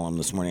my column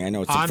this morning. I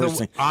know it's the first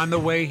thing. On the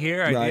way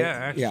here,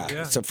 right? Yeah.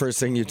 It's the first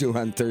thing you do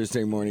on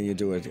Thursday morning. You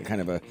do a kind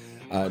of a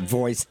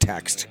voice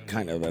text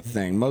kind of a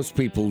thing. Most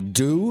people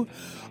do.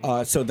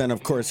 So then,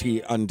 of course,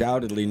 he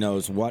undoubtedly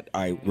knows what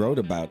I wrote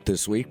about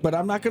this week, but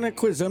I'm not going to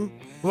quiz him.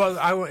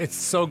 Well, it's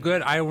so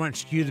good. I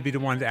want you to be the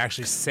one to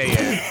actually say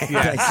it. Yes.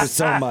 Thank you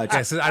so much.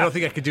 Yes, I don't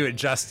think I could do it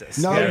justice.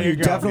 No, you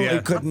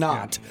definitely could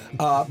not.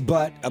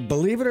 But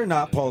believe it or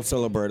not, Paul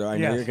Siliberto, I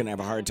know you're going to have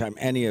a hard time.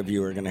 Any of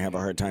you are going to have a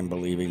hard time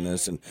believing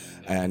this. And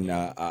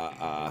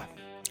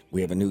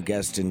we have a new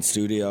guest in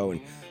studio, and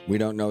we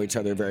don't know each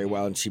other very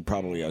well, and she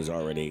probably has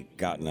already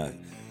gotten a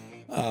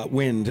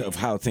wind of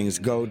how things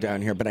go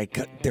down here, but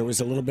there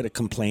was a little bit of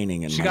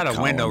complaining in my column. She got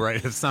a window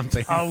right of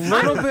something. A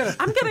little bit.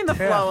 I'm getting the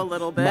flow a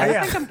little bit.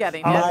 I think I'm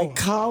getting it. My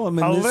column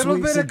in this little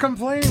week's bit of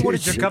complaining. What,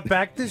 did you cut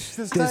back this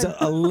time? There's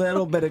a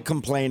little bit of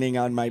complaining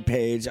on my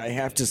page, I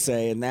have to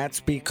say, and that's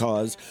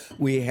because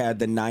we had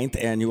the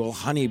 9th annual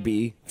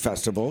Honeybee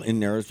Festival in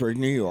Narrowsburg,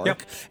 New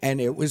York,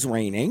 and it was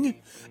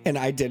raining, and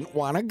I didn't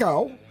want to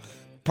go,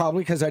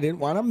 probably because I didn't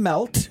want to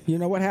melt. You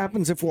know what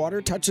happens if water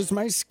touches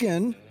my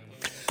skin?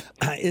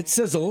 It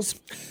sizzles.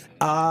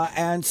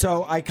 And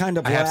so I kind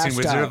of lashed out. I have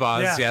seen Wizard of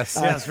Oz, yes.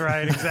 Yes,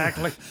 right,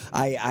 exactly.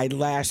 I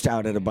lashed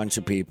out at a bunch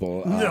of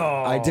people.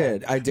 No. I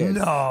did.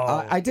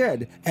 No. I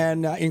did.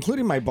 And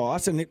including my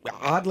boss. And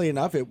oddly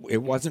enough,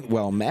 it wasn't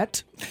well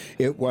met.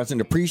 It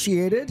wasn't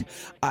appreciated.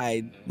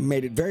 I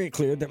made it very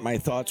clear that my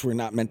thoughts were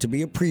not meant to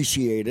be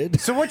appreciated.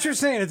 So what you're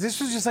saying is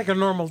this was just like a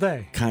normal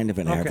day? Kind of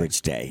an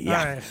average day, yeah.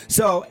 All right.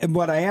 So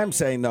what I am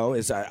saying, though,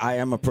 is I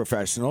am a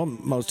professional.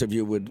 Most of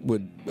you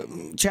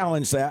would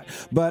challenge that.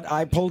 But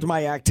I pulled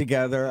my act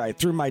together. I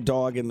threw my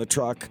dog in the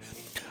truck.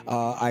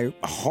 I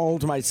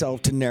hauled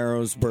myself to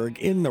Narrowsburg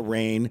in the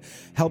rain,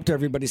 helped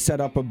everybody set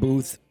up a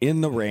booth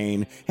in the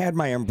rain, had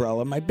my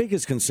umbrella. My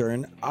biggest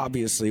concern,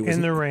 obviously, was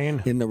in the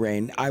rain. In the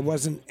rain. I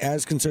wasn't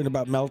as concerned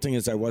about melting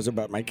as I was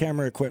about my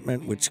camera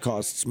equipment, which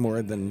costs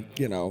more than,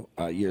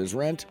 a year's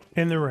rent.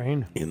 In the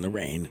rain. In the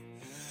rain.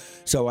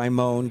 So I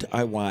moaned,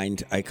 I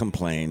whined, I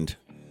complained.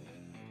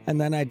 And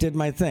then I did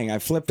my thing. I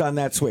flipped on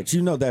that switch.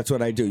 You know that's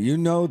what I do. You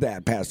know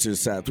that, Pastor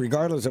Seth.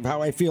 Regardless of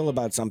how I feel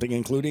about something,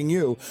 including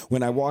you,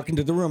 when I walk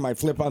into the room, I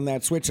flip on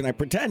that switch and I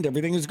pretend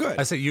everything is good.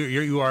 I say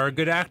you are a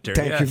good actor.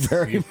 Thank you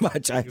very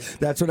much.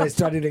 That's what I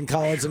studied in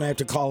college, and I have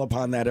to call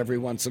upon that every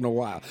once in a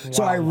while. Wow.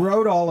 So I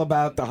wrote all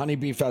about the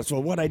Honeybee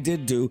Festival. What I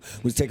did do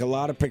was take a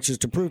lot of pictures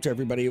to prove to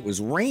everybody it was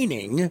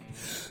raining.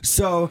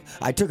 So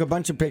I took a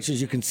bunch of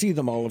pictures. You can see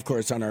them all, of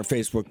course, on our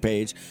Facebook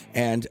page.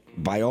 And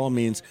by all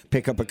means,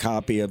 pick up a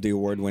copy of the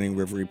award-winning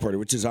River Reporter,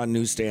 which is on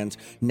newsstands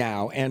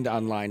now and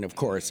online, of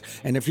course.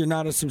 And if you're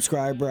not a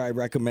subscriber, I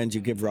recommend you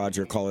give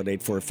Roger a call at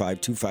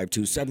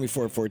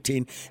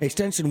 845-252-7414,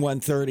 extension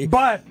 130.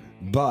 But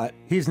but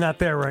he's not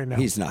there right now.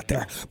 He's not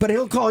there. But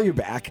he'll call you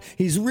back.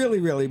 He's really,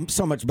 really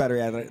so much better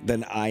at it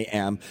than I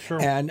am.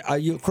 Sure. And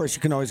of course,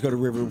 you can always go to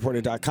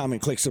riverreporter.com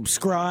and click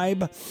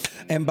subscribe.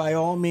 And by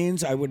all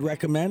means, I would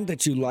recommend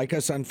that you like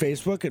us on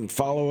Facebook and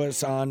follow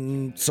us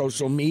on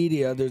social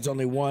media. There's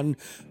only one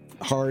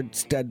hard,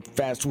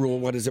 steadfast rule.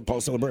 What is it,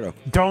 Paul Ciliberto?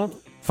 Don't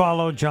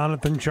follow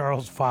Jonathan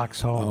Charles Fox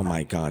home. Oh,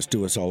 my gosh.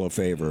 Do us all a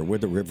favor. We're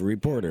the River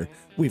Reporter.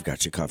 We've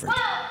got you covered.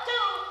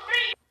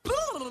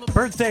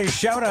 Birthday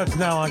shout-outs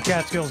now on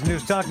Catskills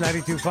News Talk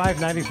 92.5,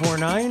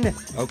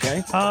 94.9.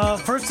 Okay.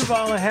 First of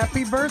all, a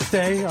happy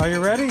birthday. Are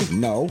you ready?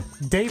 No.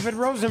 David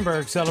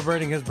Rosenberg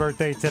celebrating his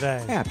birthday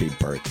today. Happy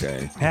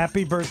birthday.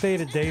 Happy birthday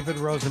to David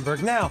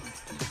Rosenberg. Now,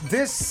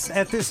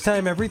 at this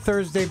time every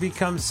Thursday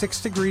becomes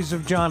 6 Degrees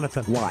of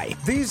Jonathan. Why?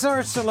 These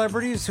are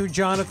celebrities who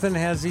Jonathan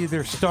has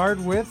either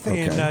starred with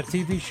in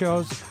TV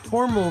shows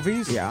or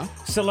movies. Yeah.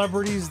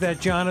 Celebrities that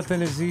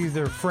Jonathan is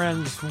either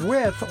friends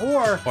with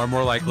or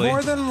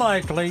more than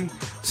likely,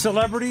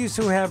 celebrities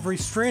who have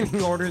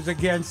restraining orders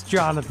against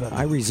Jonathan.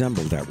 I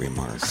resemble that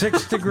remark.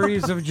 6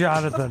 Degrees of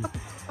Jonathan.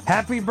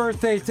 Happy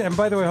birthday and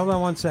by the way, hold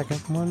on one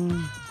second.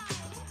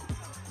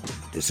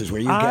 This is where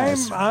you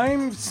guess.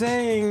 I'm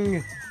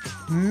saying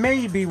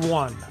maybe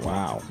one.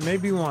 Wow.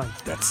 Maybe one.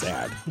 That's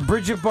sad.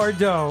 Bridget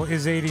Bardot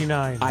is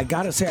 89. I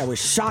gotta say, I was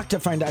shocked to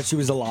find out she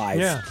was alive.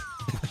 Yeah.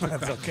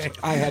 That's okay.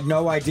 I had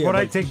no idea. Would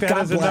I take that God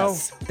as a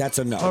bless. no? That's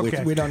a no.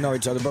 Okay. We don't know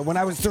each other. But when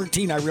I was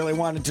 13, I really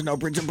wanted to know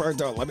Bridget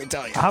Bardot, let me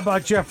tell you. How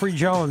about Jeffrey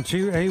Jones?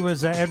 He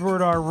was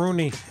Edward R.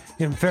 Rooney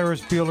in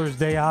Ferris Bueller's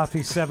Day Off.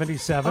 He's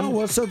 77. Oh,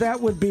 well, so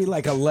that would be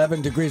like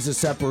 11 degrees of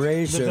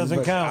separation. That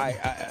doesn't count.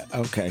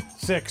 Okay.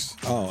 6.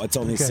 Oh, it's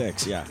only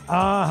 6, yeah.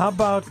 How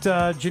about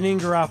Janine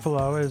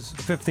Garofalo is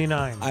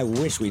 59. I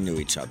wish we knew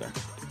each other.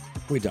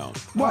 We don't.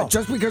 What,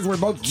 just because we're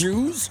both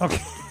Jews?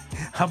 Okay.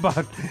 How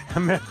about...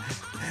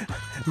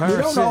 We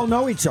don't all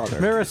know each other.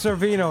 Mira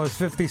Sorvino is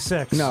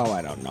 56. No,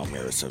 I don't know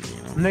Mira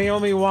Sorvino.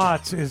 Naomi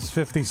Watts is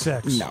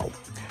 56. No.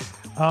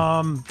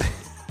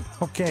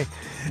 Okay.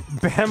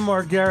 Bam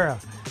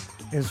Margera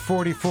is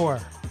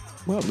 44.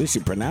 Well, at least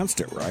you pronounced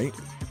it right.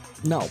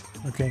 No.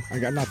 Okay. I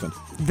got nothing.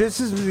 This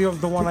is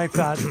the one I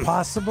thought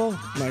possible.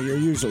 No, you're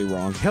usually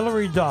wrong.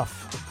 Hilary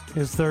Duff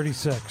is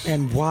 36.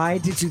 And why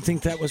did you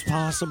think that was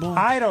possible?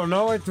 I don't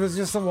know. It was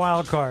just a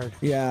wild card.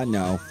 Yeah,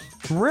 no.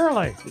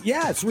 Really?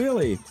 Yes,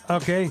 really.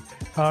 Okay.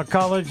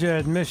 College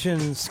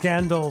admission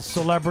scandal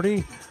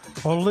celebrity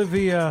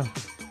Olivia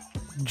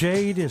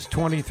Jade is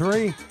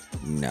 23.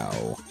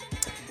 No.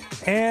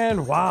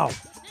 And wow,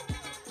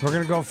 we're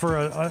going to go for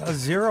a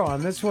 0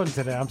 on this one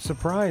today. I'm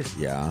surprised.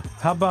 Yeah.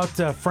 How about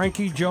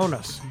Frankie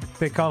Jonas?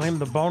 They call him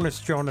the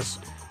bonus Jonas.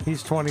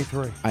 He's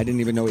 23. I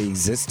didn't even know he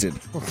existed.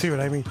 We'll see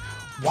what I mean.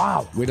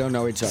 Wow. We don't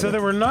know each other. So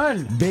there were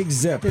none. Big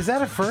zip. Is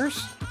that a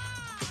first?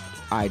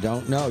 I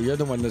don't know. You're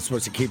the one that's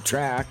supposed to keep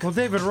track. Well,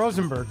 David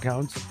Rosenberg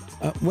counts.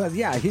 Well,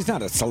 yeah, he's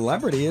not a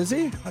celebrity, is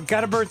he?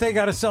 Got a birthday,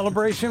 got a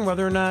celebration.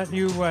 Whether or not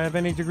you have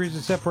any degrees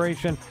of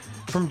separation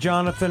from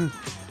Jonathan,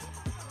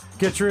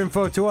 get your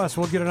info to us.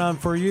 We'll get it on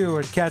for you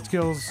at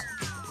Catskills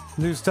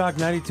News Talk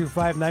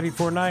 92.5,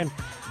 94.9.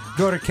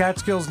 Go to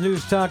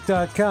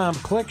CatskillsNewsTalk.com.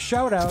 Click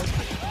shout out.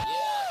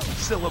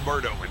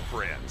 Ciliberto and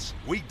Friends.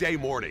 Weekday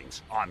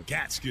mornings on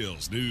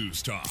Catskills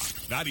News Talk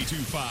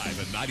 92.5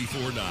 and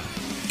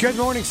 94.9. Good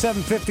morning,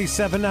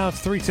 7:57 now. It's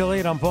 3 till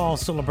 8. I'm Paul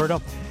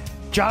Ciliberto.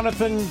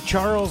 Jonathan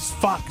Charles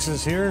Fox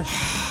is here.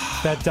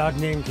 That dog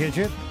named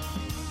Gidgey.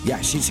 Yeah,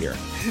 she's here.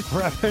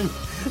 Reverend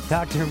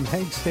Dr.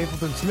 Meg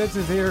Stapleton-Smith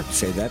is here.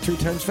 Say that 3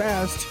 times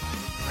fast.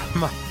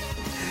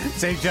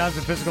 St. John's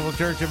Episcopal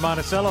Church in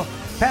Monticello.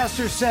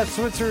 Pastor Seth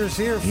Switzer is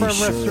here from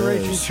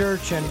Restoration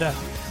Church, and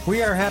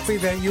we are happy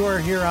that you are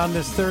here on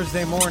this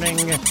Thursday morning.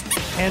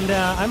 And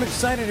I'm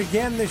excited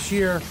again this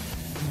year.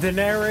 The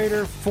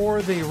narrator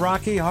for the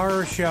Rocky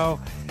Horror Show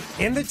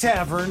in the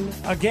Tavern.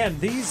 Again,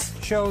 these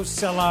shows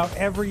sell out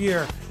every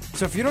year.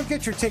 So if you don't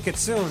get your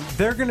tickets soon,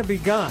 they're going to be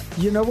gone.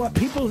 You know what?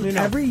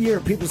 Every year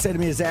people say to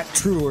me, is that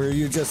true, or are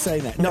you just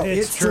saying that? No,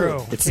 it's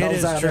true. It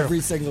sells out every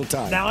single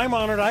time. Now, I'm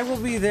honored. I will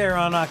be there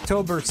on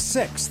October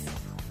 6th,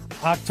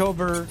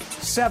 October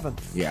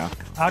 7th,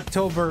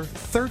 October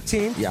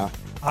 13th,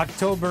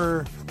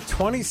 October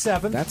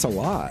 27th. That's a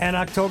lot. And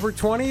October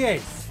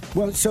 28th.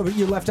 Well, so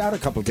you left out a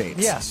couple dates.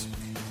 Yes.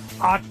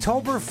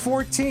 October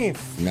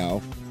 14th.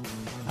 No.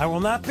 I will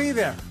not be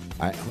there.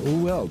 Who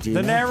will? Do you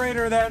know?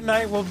 Narrator that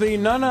night will be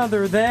none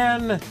other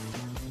than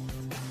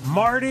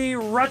Marty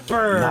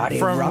Rutberg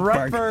from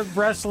Rutberg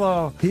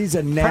Breslow. He's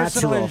a natural.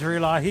 Personal injury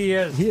law. He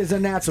is. He is a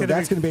natural.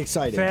 That's going to be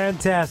exciting.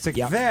 Fantastic.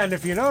 Yep. Then,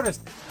 if you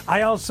noticed,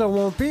 I also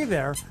won't be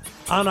there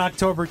on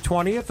October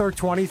 20th or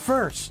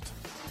 21st.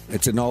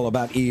 It's an all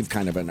about Eve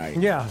kind of a night.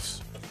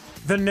 Yes.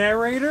 The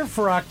narrator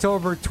for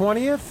October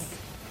 20th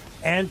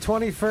and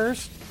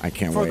 21st. I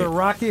can't wait. For the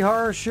Rocky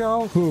Horror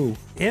Show. Who?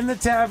 In the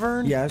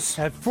Tavern. Yes.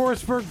 At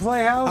Forestburgh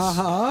Playhouse.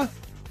 Uh-huh.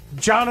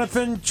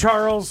 Jonathan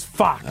Charles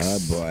Fox. Oh,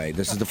 boy.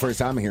 This is the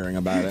first I'm hearing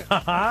about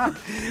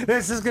it.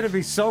 This is going to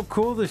be so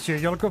cool this year.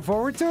 You looking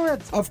forward to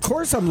it? Of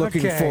course I'm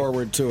looking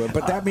forward to it,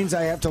 but that means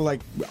I have to,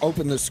 like,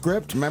 open the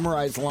script,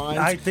 memorize lines,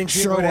 I think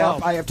show would up.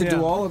 help. I have to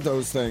do all of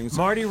those things.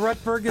 Marty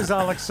Rutberg is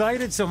all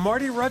excited. So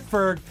Marty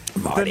Rutberg,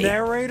 the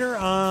narrator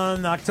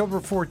on October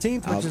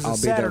 14th, which is a Saturday. I'll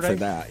be there for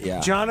that, yeah.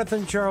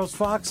 Jonathan Charles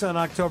Fox on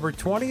October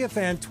 20th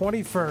and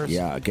 21st.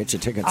 Yeah, get your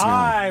tickets now.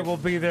 I will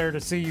be there to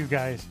see you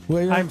guys.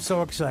 Will you? I'm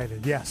so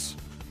excited. Yes.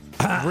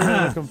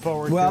 Really looking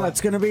forward to it. Well,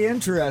 it's going to be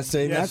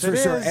interesting. Yes, that's for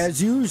sure. is.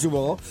 As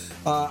usual,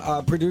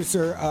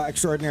 producer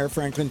extraordinaire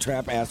Franklin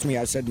Trapp asked me.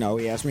 I said no.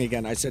 He asked me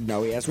again. I said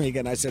no. He asked me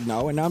again. I said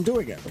no. And now I'm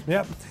doing it.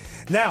 Yep.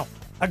 Now,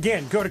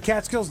 again, go to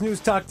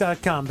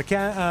CatskillsNewsTalk.com,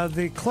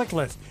 the click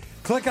list.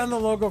 Click on the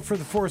logo for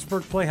the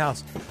Forestburgh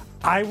Playhouse.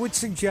 I would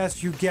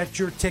suggest you get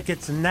your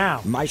tickets now.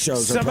 My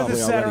shows are Some of the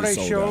probably already Saturday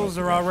sold shows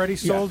out. are already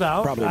sold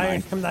out. Probably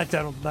mine. I'm not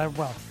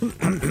well.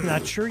 I'm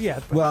not sure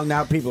yet. But Well,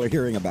 now people are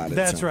hearing about it.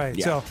 that's so, right.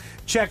 yeah. So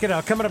check it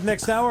out. Coming up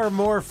next hour,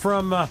 more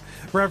from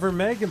Reverend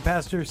Meg and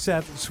Pastor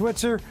Seth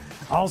Switzer.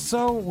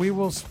 Also, we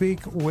will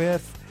speak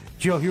with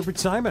Jill Hubert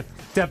Simon,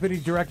 Deputy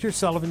Director,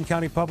 Sullivan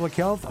County Public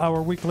Health.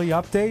 Our weekly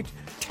update.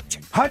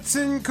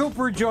 Hudson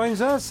Cooper joins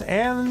us,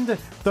 and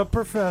the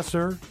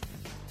professor,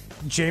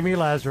 Jaime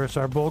Lazarus,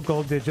 our Bold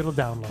Gold Digital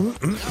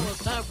Download. Now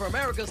it's time for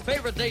America's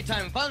favorite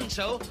daytime fun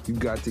show. You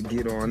got to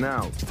get on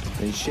out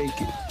and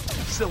shake it.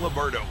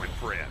 Siliberto and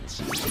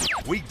Friends.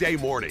 Weekday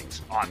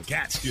mornings on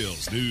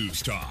Catskills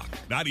News Talk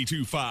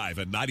 92.5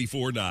 and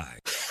 94.9.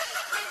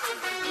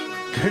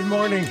 Good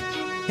morning.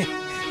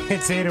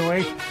 It's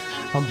 8:08.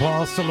 I'm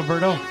Paul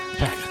Siliberto.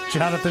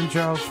 Jonathan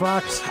Charles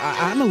Fox.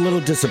 I'm a little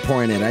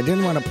disappointed. I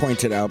didn't want to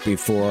point it out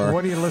before.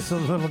 What are you a little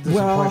disappointed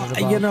Well,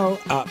 about? you know,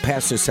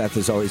 Pastor Seth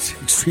is always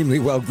extremely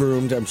well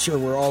groomed. I'm sure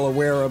we're all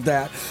aware of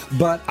that.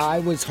 But I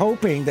was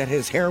hoping that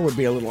his hair would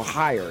be a little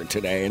higher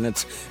today, and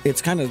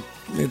it's kind of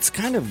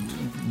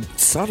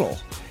subtle.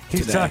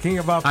 He's today. talking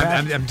about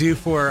I'm due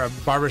for a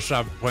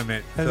barbershop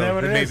appointment. Is so that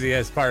what it maybe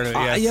as part of it,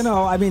 yes. You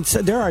know, I mean,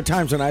 so there are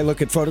times when I look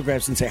at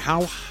photographs and say,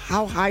 how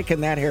high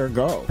can that hair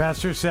go?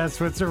 Pastor Seth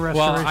Switzer,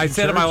 Restoration Well, I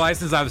said in Church. my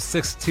license I was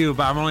 6'2",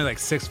 but I'm only like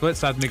 6 foot,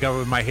 so I have to make up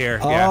with my hair.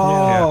 Oh,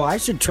 Yeah. I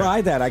should try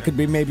that. I could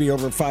be maybe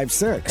over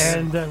 5'6".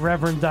 And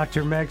Reverend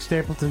Dr. Meg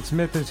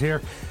Stapleton-Smith is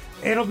here.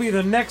 It'll be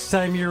the next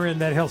time you're in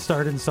that he'll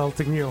start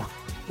insulting you.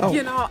 Oh.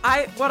 You know,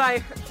 what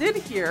I did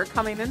hear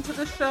coming into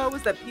the show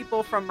was that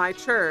people from my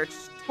church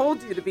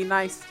told you to be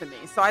nice to me.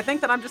 So I think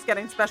that I'm just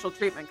getting special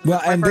treatment.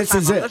 Well, and this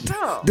is it.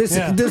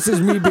 This is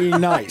me being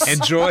nice.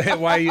 Enjoy it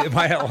while it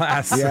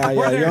lasts. Yeah,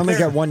 you only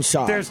get one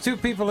shot. There's two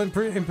people in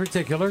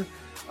particular,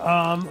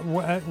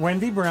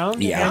 Wendy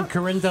Brown and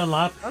Corinne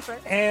Dunlop. That's right.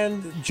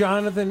 And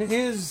Jonathan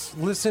is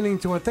listening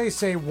to what they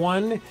say.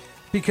 One,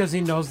 because he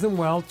knows them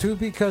well. Two,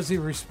 because he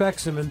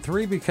respects them. And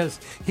three, because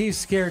he's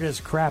scared as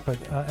crap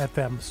at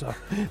them. So.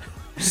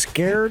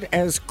 Scared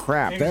as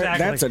crap. Exactly.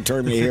 That's a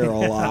term you hear a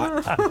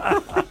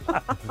lot.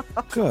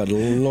 Good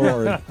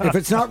Lord. If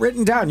it's not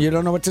written down, you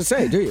don't know what to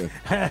say, do you?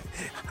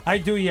 I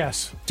do,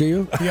 yes. Do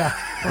you? Yeah,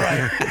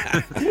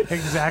 right.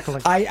 Exactly.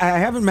 I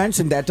haven't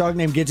mentioned that dog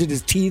named Gidgey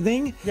is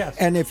teething. Yes.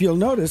 And if you'll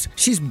notice,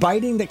 she's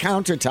biting the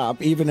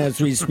countertop even as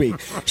we speak.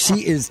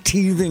 She is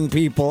teething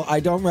people. I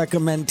don't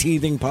recommend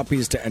teething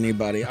puppies to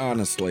anybody,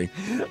 honestly.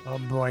 Oh,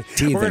 boy.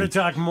 Teething. We're going to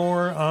talk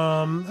more,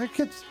 Reverend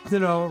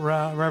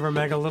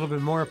Meg, a little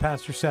bit more,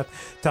 Pastor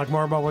Seth, talk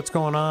more about what's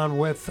going on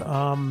with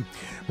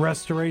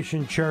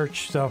Restoration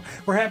Church. So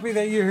we're happy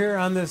that you're here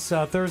on this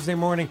Thursday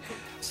morning.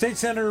 State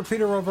Senator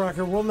Peter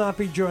Robracher will not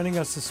be joining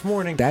us this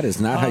morning. That is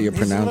not how you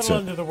pronounce He's a little it.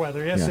 under the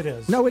weather. Yes, Yeah. it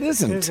is. No, it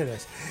isn't. It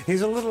is.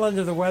 He's a little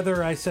under the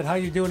weather. I said, how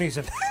you doing? He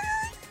said,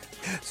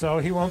 so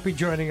he won't be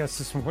joining us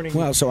this morning.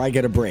 Well, so I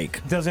get a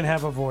break. Doesn't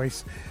have a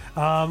voice.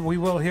 We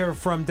will hear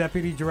from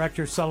Deputy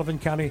Director, Sullivan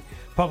County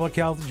Public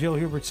Health, Jill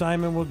Hubert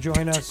Simon will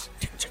join us.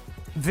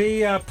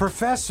 The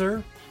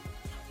professor,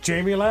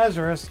 Jaime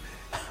Lazarus,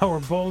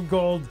 our Bold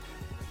Gold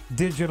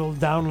digital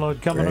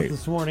download coming up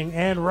this morning.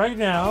 And right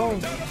now,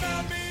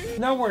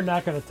 no, we're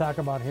not going to talk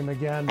about him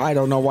again. I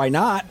don't know why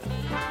not.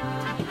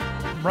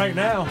 Right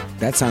now,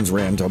 That sounds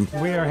random.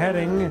 we are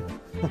heading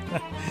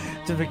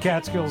to the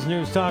Catskills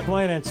News Talk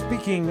line. And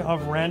speaking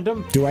of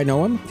random, Do I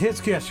know him?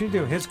 yes, you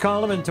do. His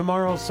column in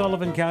tomorrow's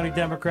Sullivan County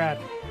Democrat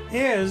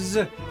is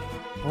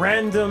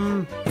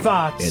Random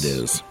Thoughts. It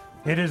is.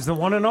 It is the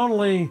one and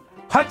only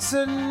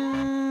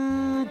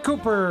Hudson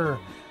Cooper.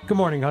 Good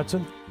morning,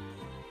 Hudson.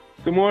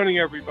 Good morning,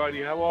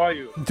 everybody. How are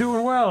you?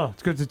 Doing well.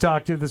 It's good to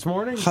talk to you this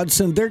morning.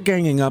 Hudson, they're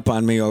ganging up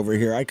on me over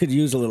here. I could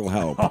use a little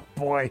help. Oh,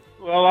 boy.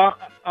 Well,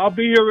 I'll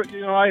be your,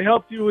 I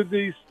helped you with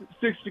these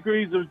 6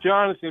 degrees of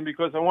Jonathan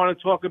because I want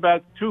to talk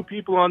about two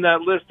people on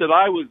that list that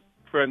I was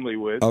friendly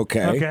with.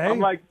 Okay.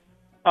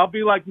 I'll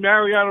be like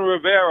Mariano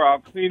Rivera.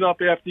 I'll clean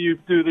up after you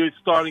do the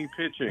starting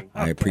pitching.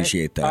 I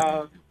appreciate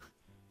that.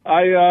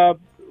 I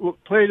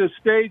played a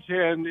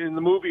stagehand in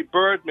the movie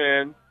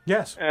Birdman.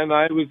 Yes. And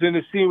I was in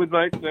a scene with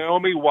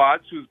Naomi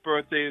Watts, whose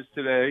birthday is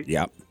today.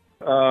 Yep.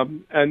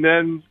 And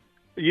then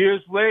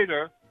years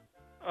later,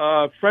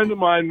 a friend of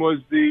mine was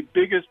the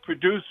biggest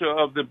producer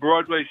of the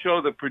Broadway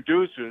show, The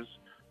Producers,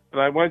 and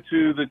I went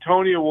to the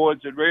Tony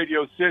Awards at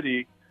Radio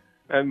City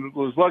and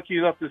was lucky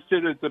enough to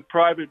sit at the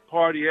private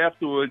party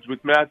afterwards with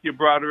Matthew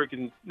Broderick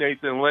and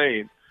Nathan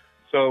Lane.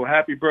 So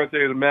happy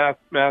birthday to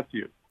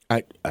Matthew.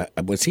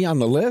 Was he on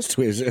the list?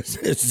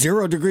 It's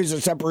 0 degrees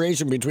of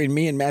separation between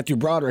me and Matthew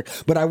Broderick.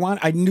 But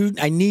I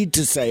need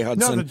to say,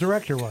 Hudson. No, the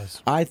director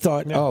was. I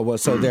thought. Yeah. Oh well,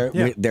 so there.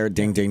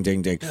 Ding, ding,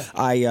 ding, ding.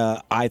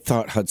 Yeah. I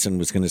thought Hudson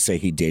was going to say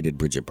he dated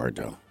Bridget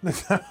Bardot.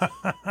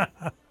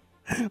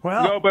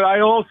 Well, no, but I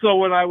also,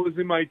 when I was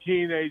in my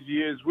teenage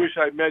years, wish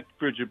I met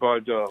Bridget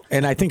Bardot.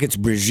 And I think it's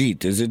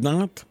Brigitte, is it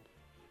not?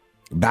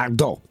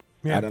 Bardot.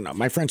 Yeah. I don't know.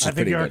 My French is I think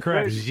pretty you're good.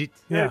 correct. Maybe.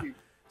 Yeah.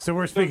 So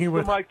we're speaking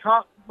with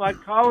my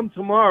column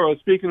tomorrow,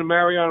 speaking of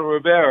Mariano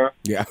Rivera,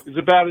 is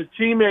about a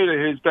teammate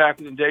of his back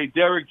in the day,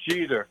 Derek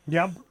Jeter.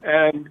 Yep.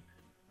 And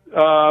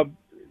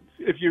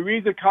if you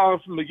read the column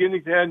from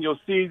beginning to end, you'll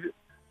see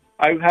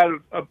I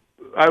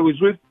was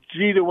with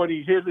Jeter when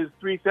he hit his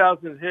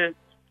 3,000th hit,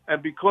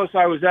 and because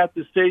I was at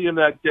the stadium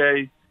that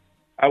day,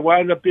 I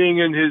wound up being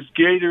in his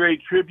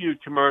Gatorade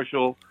tribute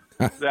commercial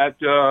that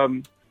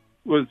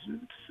was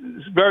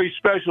very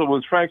special. It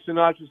was Frank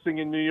Sinatra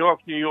singing New York,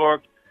 New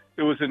York.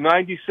 It was a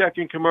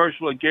 90-second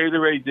commercial that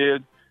Gatorade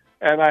did,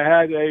 and I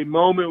had a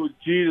moment with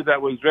Jeter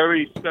that was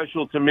very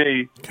special to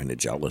me. Kind of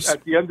jealous.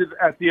 At the end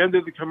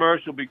of the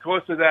commercial,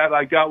 because of that,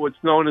 I got what's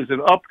known as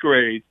an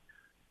upgrade.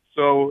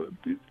 So,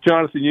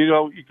 Jonathan,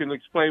 you can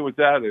explain what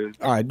that is.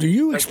 All right, do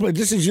you explain?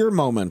 This is your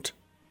moment.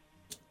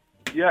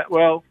 Yeah,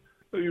 well,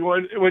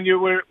 when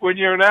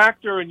you're an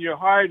actor and you're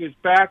hired as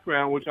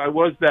background, which I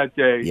was that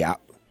day. Yeah.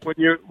 When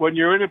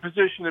you're in a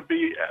position to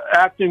be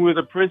acting with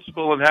a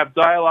principal and have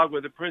dialogue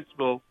with a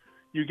principal,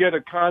 you get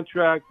a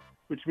contract,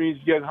 which means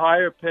you get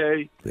higher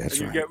pay. That's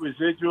and right. You get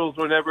residuals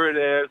whenever it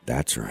is.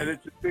 That's right. And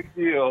it's a big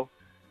deal.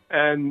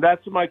 And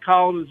that's what my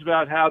column is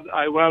about, how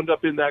I wound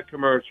up in that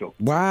commercial.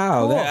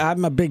 Wow, Cool.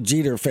 I'm a big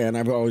Jeter fan.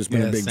 I've always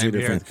been a big same Jeter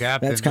here. fan.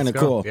 Captain, That's kind of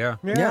let's go. cool.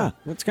 Yeah.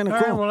 That's kind of All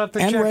cool. right, we'll have to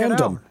and check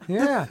random. it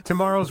out. Yeah,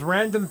 tomorrow's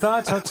Random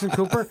Thoughts, Hudson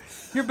Cooper.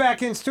 You're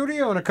back in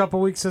studio in a couple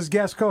weeks as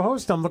guest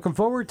co-host. I'm looking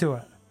forward to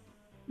it.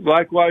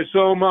 Likewise,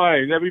 so am I.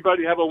 And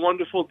everybody have a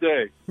wonderful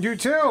day. You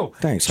too.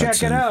 Thanks, Check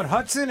Hudson. it out.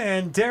 Hudson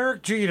and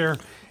Derek Jeter.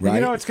 Right. And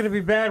you know it's going to be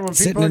bad when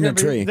Sitting people are in the going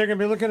to tree. be, they're going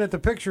to be looking at the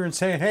picture and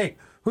saying, hey,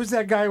 who's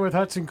that guy with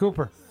Hudson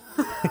Cooper?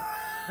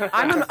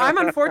 I'm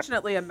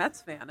unfortunately a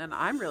Mets fan, and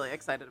I'm really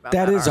excited about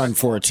that. That is article.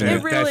 unfortunate.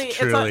 It really, That's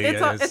truly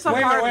it's a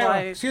Wait, hard wait,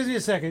 life. excuse me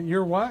a second.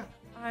 You're what?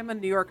 I'm a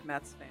New York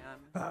Mets fan.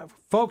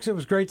 Folks, it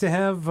was great to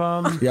have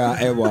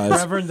Yeah, it was.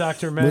 Reverend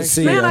Dr. Meg. We'll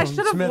see Man, ya. I should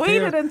have Smith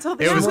waited here. until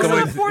the It end. was It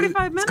going-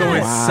 45 minutes. It's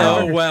going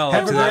so well.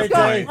 Have a It was great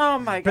going- day. Oh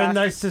my Been gosh.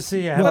 nice to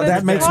see you. Well, But that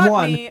it's makes taught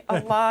one. me a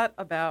lot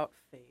about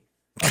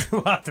faith.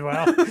 well,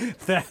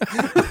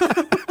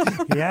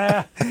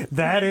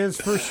 that is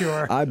for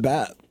sure. I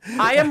bet.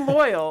 I am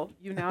loyal.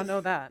 You now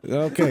know that.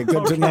 Okay,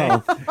 good to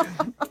know.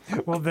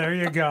 Well, there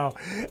you go.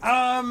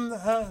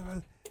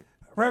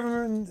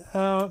 Reverend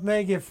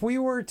Meg, if we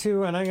were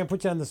to, and I'm going to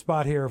put you on the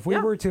spot here, if we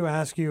were to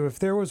ask you if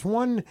there was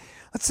one,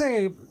 let's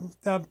say,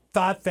 a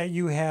thought that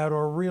you had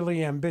or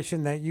really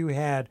ambition that you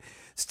had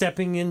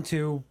stepping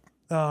into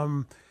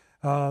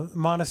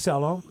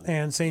Monticello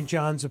and St.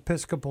 John's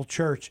Episcopal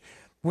Church,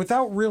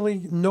 without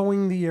really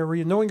knowing the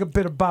area, knowing a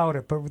bit about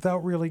it, but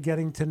without really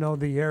getting to know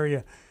the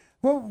area,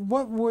 what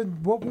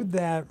would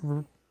that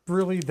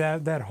really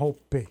that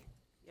hope be?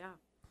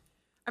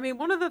 I mean,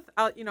 one of the,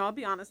 I'll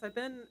be honest, I've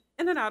been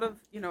in and out of,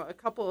 a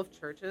couple of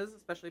churches,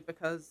 especially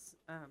because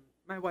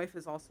my wife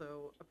is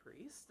also a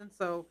priest. And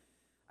so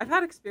I've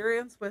had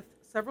experience with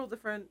several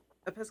different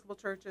Episcopal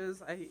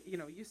churches. I,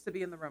 used to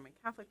be in the Roman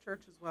Catholic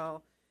Church as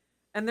well.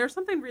 And there's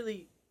something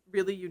really,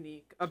 really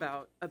unique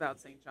about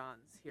St.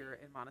 John's here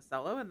in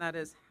Monticello, and that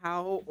is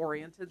how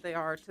oriented they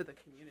are to the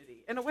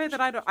community in a way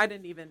that I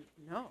didn't even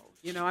know.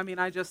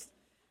 I just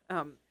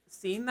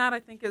seeing that I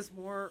think is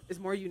more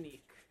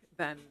unique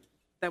than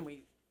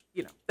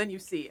you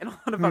see in a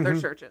lot of other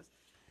churches.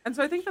 And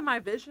so I think that my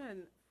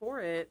vision for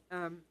it,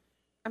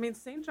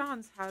 St.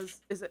 John's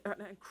is an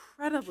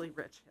incredibly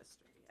rich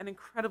history, And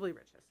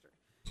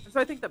so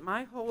I think that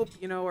my hope,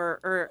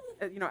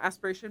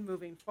 aspiration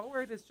moving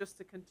forward is just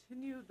to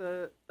continue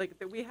that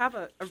we have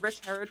a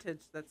rich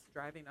heritage that's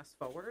driving us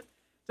forward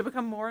to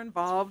become more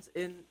involved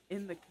in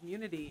the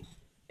community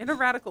in a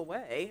radical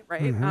way,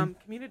 right? Mm-hmm.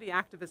 Community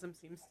activism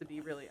seems to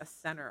be really a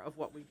center of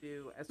what we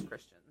do as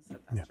Christians at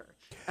that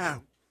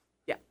church.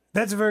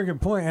 That's a very good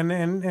point.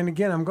 And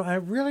again,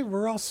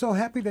 we're all so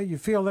happy that you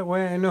feel that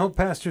way. I know,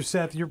 Pastor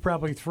Seth, you're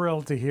probably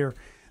thrilled to hear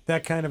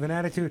that kind of an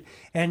attitude.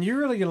 And you're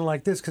really going to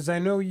like this because I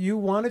know you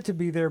wanted to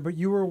be there, but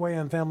you were away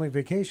on family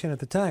vacation at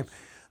the time.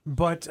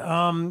 But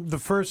the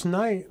first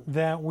night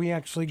that we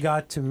actually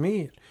got to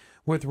meet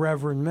with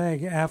Reverend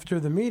Meg. After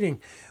the meeting,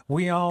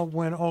 we all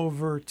went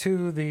over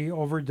to the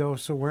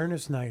Overdose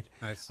Awareness Night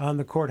on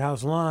the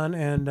courthouse lawn,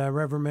 and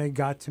Reverend Meg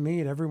got to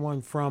meet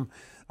everyone from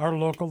our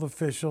local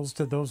officials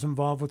to those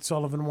involved with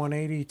Sullivan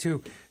 180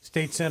 to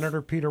State Senator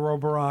Peter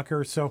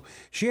Oberacher. So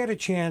she had a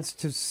chance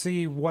to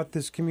see what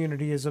this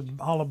community is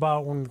all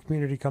about when the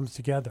community comes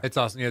together. It's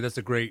awesome. Yeah, that's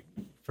a great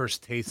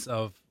first taste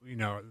of,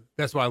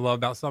 that's what I love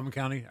about Sullivan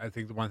County. I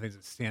think one of the things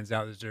that stands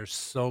out is there's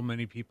so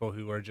many people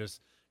who are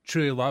just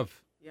truly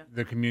love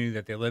the community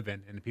that they live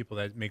in and the people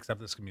that makes up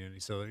this community.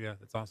 So yeah,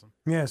 that's awesome.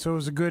 Yeah, so it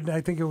was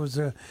I think it was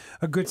a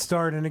good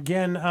start. And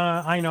again,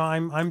 I know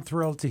I'm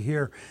thrilled to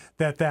hear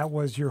that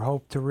was your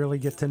hope, to really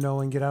get to know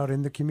and get out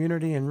in the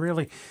community and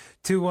really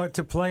to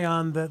play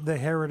on the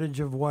heritage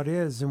of what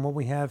is and what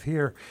we have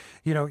here,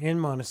 in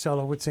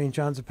Monticello with St.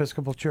 John's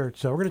Episcopal Church.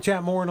 So we're going to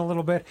chat more in a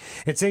little bit.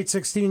 It's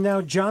 8:16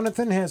 now.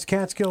 Jonathan has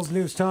Catskills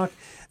News Talk,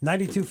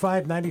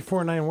 92.5,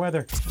 94.9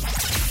 weather.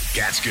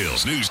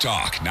 Catskills News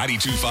Talk,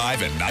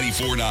 92.5 and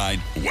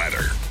 94.9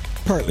 weather.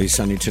 Partly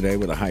sunny today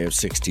with a high of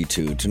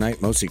 62. Tonight,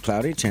 mostly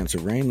cloudy, chance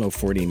of rain, low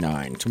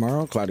 49.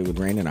 Tomorrow, cloudy with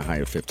rain and a high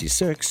of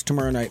 56.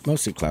 Tomorrow night,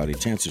 mostly cloudy,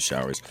 chance of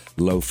showers,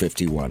 low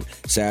 51.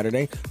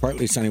 Saturday,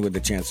 partly sunny with a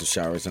chance of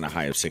showers and a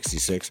high of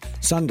 66.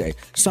 Sunday,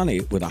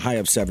 sunny with a high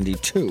of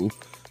 72.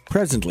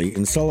 Presently,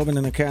 in Sullivan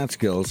and the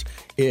Catskills,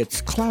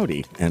 it's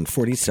cloudy and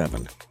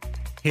 47.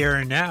 Here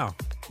and now.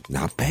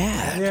 Not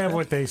bad. Yeah,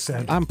 what they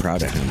said. I'm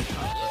proud of him.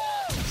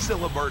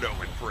 Siliberto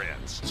and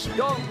Friends.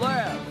 Don't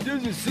laugh.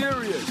 This is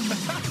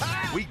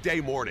serious. Weekday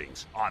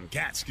mornings on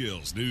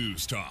Catskills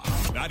News Talk,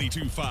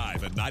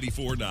 92.5 and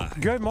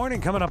 94.9. Good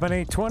morning. Coming up at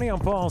 8:20, I'm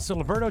Paul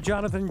Siliberto.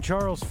 Jonathan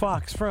Charles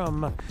Fox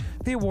from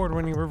the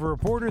award-winning River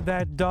Reporter.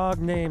 That dog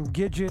named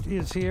Gidgey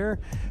is here.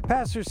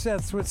 Pastor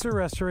Seth Switzer,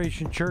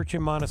 Restoration Church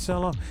in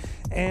Monticello.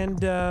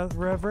 And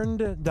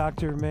Reverend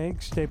Dr.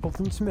 Meg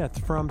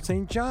Stapleton-Smith from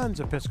St. John's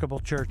Episcopal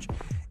Church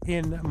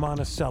in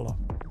Monticello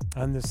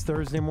on this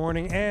Thursday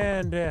morning.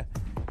 And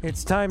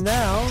it's time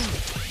now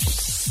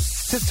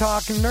to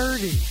talk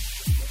nerdy.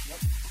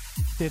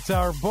 It's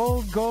our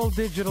Bold Gold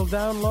digital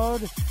download.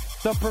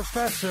 The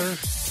Professor,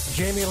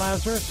 Jaime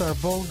Lazarus, our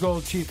Bold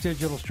Gold Chief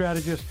Digital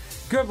Strategist.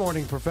 Good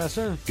morning,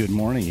 Professor. Good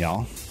morning,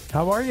 y'all.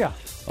 How are you?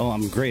 Oh,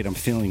 I'm great. I'm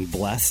feeling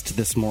blessed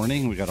this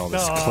morning. We got all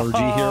this clergy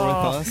here with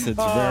us. It's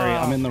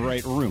I'm in the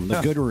right room,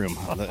 the good room.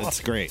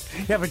 It's great.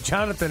 Yeah, but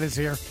Jonathan is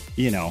here.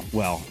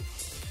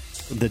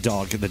 The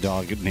dog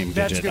named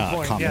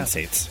Gidgey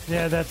compensates.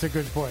 Yeah, that's a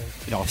good point.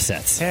 It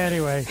offsets.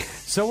 Anyway,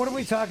 so what are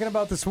we talking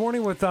about this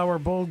morning with our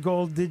Bold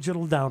Gold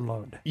digital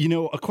download?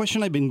 A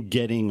question I've been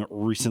getting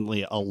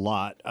recently a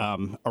lot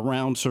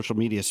around social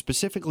media,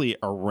 specifically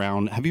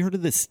around, have you heard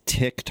of this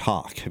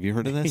TikTok? Have you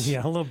heard of this?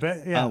 Yeah, a little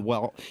bit, yeah.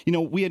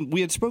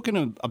 We had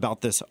spoken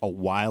about this a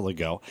while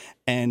ago,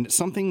 and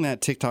something that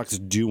TikTok's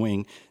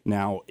doing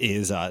now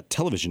is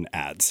television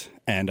ads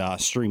and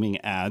streaming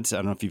ads. I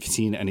don't know if you've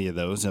seen any of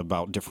those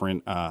about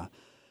different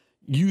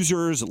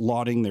users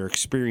lauding their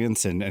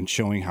experience and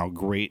showing how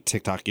great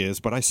TikTok is.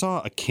 But I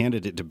saw a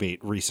candidate debate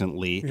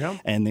recently,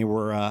 and they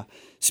were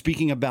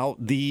speaking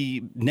about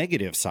the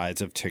negative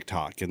sides of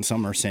TikTok. And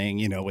some are saying,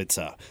 it's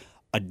a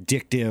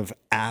addictive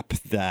app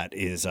that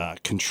is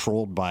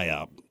controlled by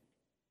a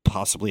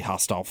possibly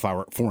hostile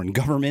foreign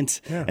government.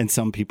 Yeah. And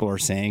some people are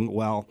saying,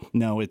 well,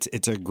 no,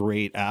 it's a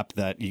great app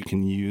that you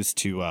can use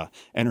to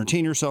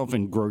entertain yourself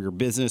and grow your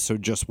business. So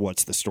just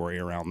what's the story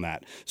around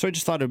that? So I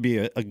just thought it'd be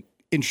a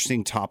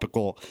interesting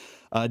topical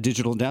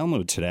digital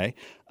download today.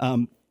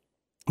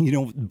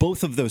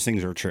 Both of those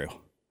things are true.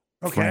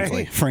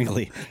 Okay.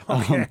 Frankly.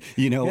 Okay.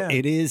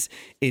 It is,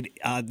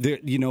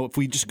 if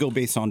we just go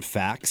based on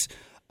facts,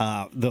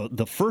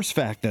 the first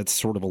fact that's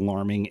sort of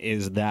alarming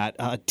is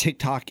that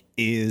TikTok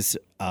is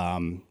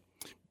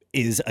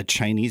a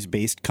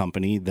Chinese-based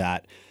company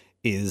that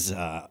is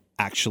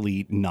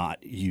actually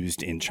not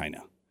used in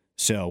China.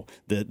 So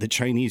the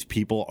Chinese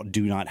people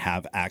do not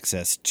have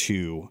access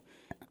to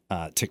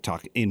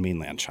TikTok in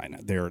mainland China.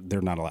 They're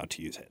not allowed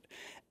to use it,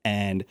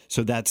 and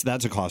so that's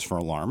a cause for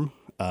alarm.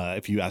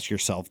 If you ask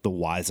yourself the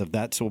whys of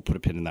that. So we'll put a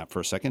pin in that for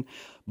a second.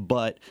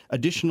 But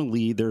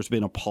additionally, there's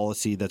been a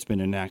policy that's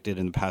been enacted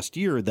in the past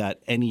year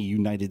that any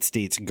United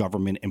States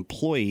government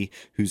employee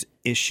who's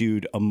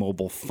issued a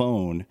mobile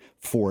phone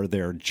for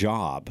their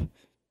job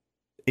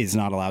is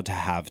not allowed to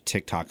have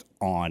TikTok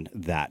on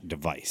that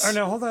device.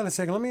 Now, hold on a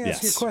second. Let me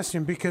ask you a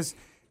question, because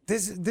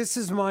this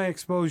is my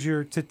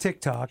exposure to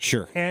TikTok.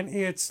 Sure. And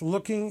it's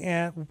looking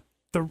at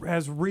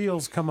as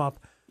reels come up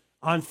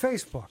on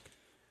Facebook.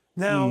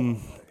 Now...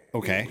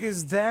 Okay.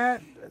 Is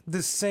that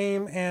the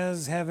same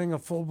as having a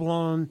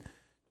full-blown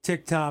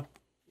TikTok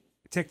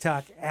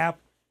app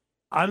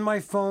on my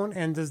phone?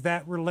 And does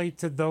that relate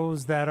to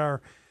those that are,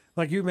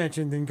 like you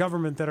mentioned, in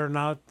government that are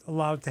not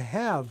allowed to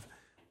have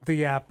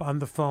the app on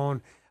the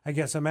phone? I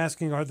guess I'm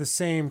asking, are the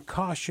same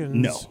cautions?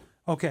 No.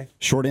 Okay.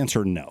 Short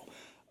answer, no.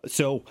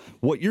 So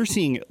what you're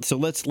seeing, so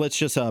let's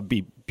just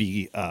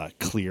be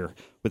clear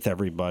with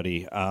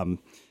everybody.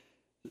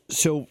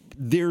 So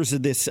there's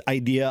this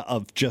idea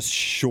of just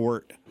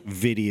short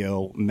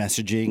video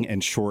messaging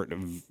and short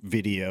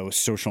video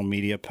social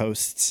media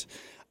posts.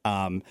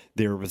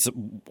 There was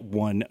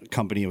one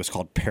company, it was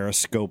called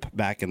Periscope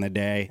back in the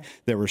day.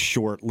 There were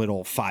short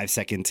little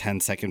 5-second,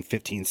 10-second,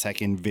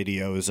 15-second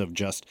videos of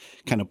just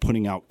kind of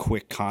putting out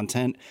quick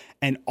content.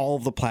 And all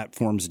the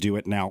platforms do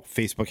it now.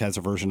 Facebook has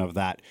a version of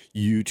that.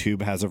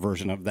 YouTube has a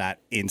version of that.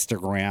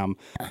 Instagram,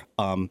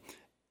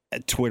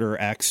 Twitter,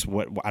 X,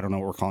 what I don't know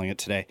what we're calling it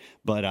today,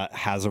 but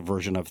has a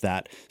version of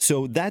that.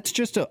 So that's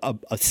just a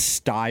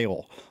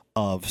style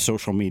of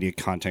social media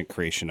content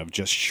creation, of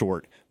just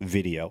short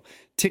video.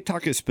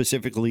 TikTok is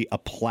specifically a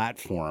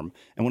platform.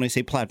 And when I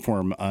say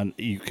platform,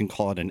 you can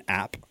call it an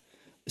app.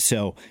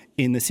 So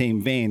in the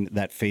same vein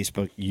that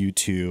Facebook,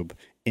 YouTube,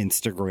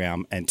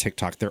 Instagram, and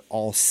TikTok, they're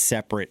all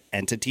separate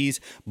entities,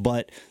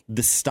 but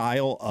the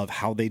style of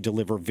how they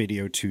deliver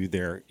video to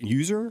their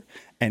user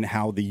and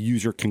how the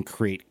user can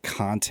create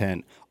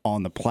content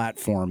on the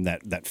platform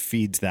that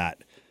feeds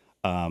that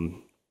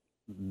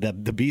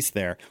the beast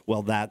there,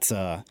 well, that's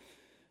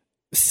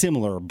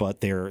similar,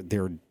 but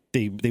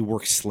they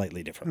work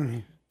slightly differently. Mm-hmm.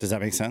 Does that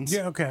make sense?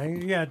 Yeah.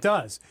 Okay. Yeah, it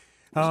does.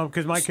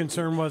 Because my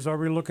concern was, are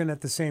we looking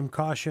at the same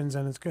cautions?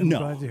 And it's good.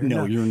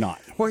 No, you're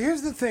not. Well,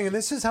 here's the thing, and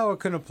this is how it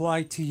can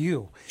apply to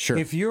you. Sure.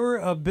 If you're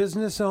a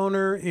business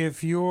owner,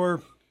 if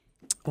you're,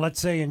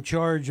 let's say, in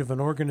charge of an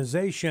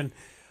organization,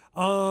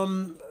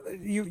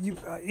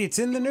 it's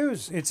in the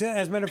news. It's,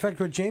 as a matter of fact,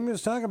 what Jaime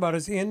was talking about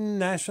is in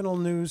national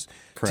news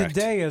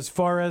today, as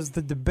far as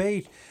the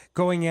debate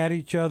going at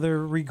each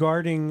other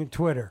regarding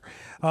Twitter.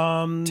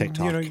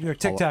 TikTok.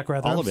 TikTok,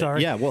 rather. All I'm of it.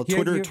 sorry. Yeah, well,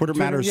 Twitter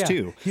matters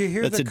too. You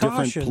hear That's the a different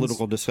cautions.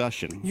 political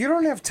discussion. You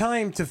don't have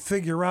time to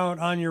figure out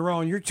on your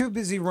own. You're too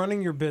busy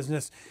running your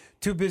business,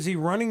 too busy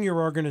running your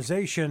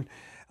organization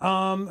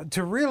to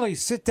really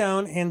sit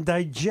down and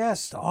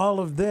digest all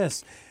of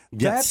this.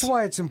 Yes. That's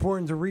why it's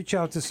important to reach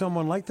out to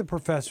someone like the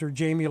professor,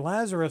 Jaime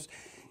Lazarus.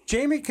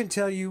 Jaime can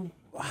tell you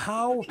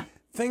how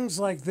things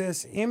like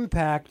this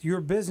impact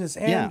your business.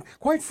 And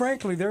quite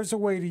frankly, there's a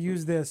way to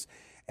use this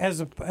as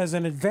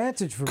an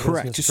advantage for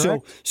business.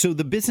 Correct. So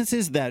the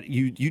businesses that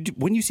you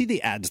when you see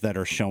the ads that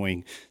are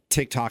showing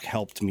TikTok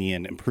helped me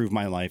and improved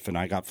my life and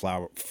I got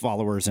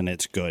followers and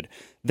it's good.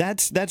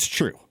 That's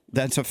true.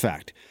 That's a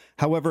fact.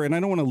 However, and I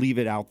don't want to leave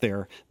it out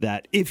there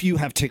that if you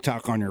have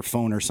TikTok on your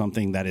phone or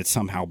something, that it's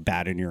somehow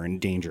bad and you're in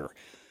danger.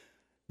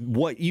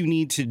 What you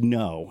need to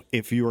know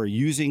if you are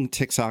using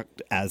TikTok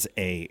as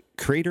a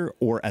creator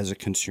or as a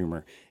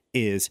consumer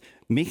is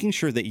making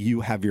sure that you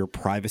have your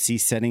privacy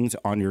settings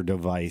on your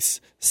device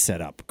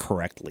set up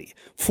correctly.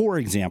 For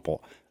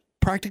example,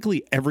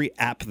 practically every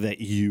app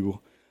that you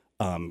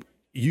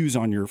use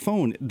on your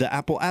phone, the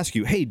app will ask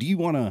you, hey, do you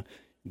want to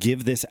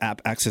give this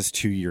app access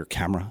to your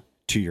camera,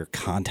 to your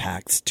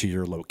contacts, to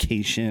your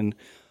location,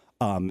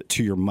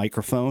 to your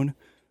microphone?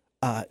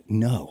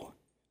 No,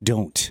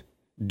 don't.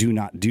 Do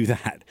not do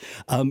that.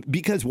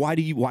 Because why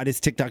does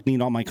TikTok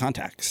need all my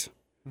contacts?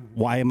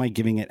 Why am I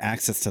giving it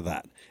access to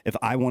that? If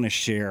I want to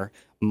share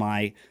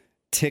my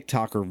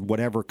TikTok or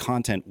whatever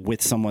content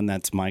with someone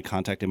that's my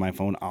contact in my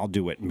phone, I'll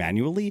do it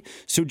manually.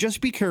 So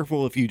just be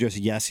careful if you just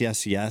yes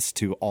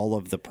to all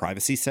of the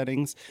privacy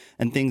settings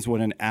and things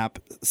when an app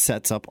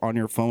sets up on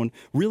your phone.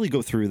 Really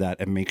go through that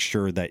and make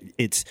sure that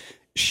it's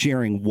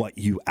sharing what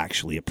you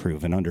actually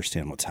approve and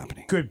understand what's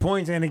happening. Good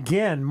point. And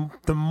again,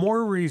 the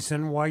more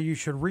reason why you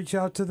should reach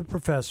out to the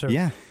professor.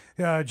 Yeah.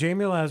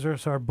 Jaime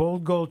Lazarus, our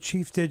Bold Gold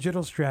Chief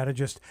Digital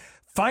Strategist.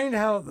 Find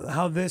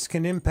how this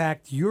can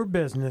impact your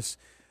business,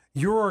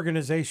 your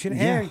organization,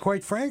 and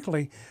quite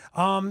frankly,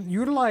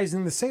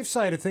 utilizing the safe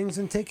side of things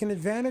and taking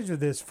advantage of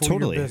this for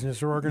your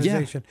business or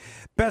organization.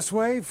 Best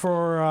way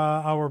for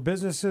our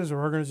businesses or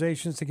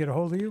organizations to get a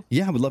hold of you?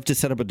 Yeah, I would love to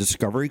set up a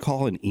discovery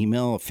call, an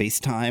email, a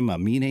FaceTime, a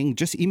meeting.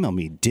 Just email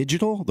me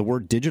digital, the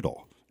word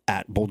digital,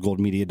 at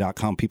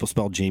boldgoldmedia.com. People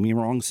spell Jaime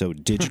wrong, so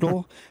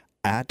digital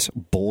at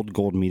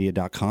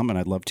boldgoldmedia.com. And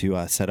I'd love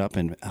to set up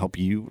and help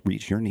you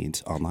reach your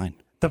needs online.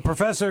 The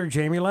Professor,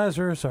 Jaime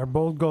Lazarus, our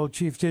Bold Gold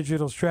Chief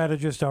Digital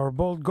Strategist, our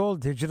Bold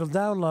Gold Digital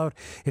Download.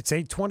 It's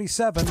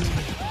 8:27.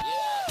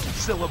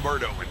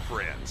 Siliberto and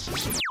friends.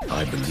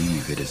 I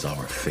believe it is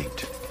our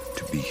fate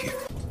to be here.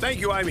 Thank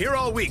you. I'm here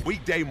all week.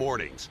 Weekday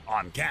mornings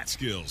on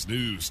Catskills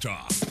News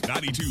Talk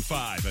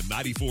 92.5 and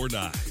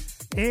 94.9.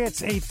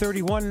 It's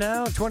 8:31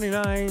 now,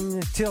 29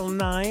 till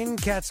 9.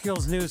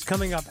 Catskills News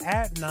coming up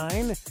at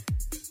 9.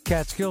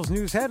 Catskills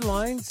News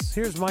headlines.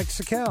 Here's Mike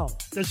Sikel.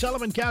 The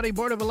Sullivan County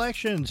Board of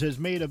Elections has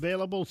made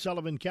available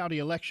Sullivan County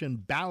election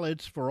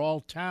ballots for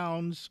all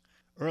towns.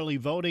 Early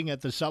voting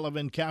at the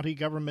Sullivan County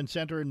Government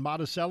Center in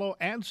Monticello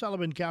and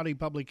Sullivan County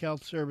Public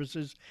Health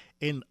Services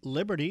in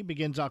Liberty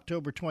begins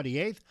October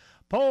 28th.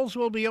 Polls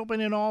will be open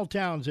in all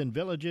towns and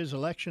villages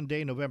Election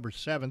Day, November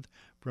 7th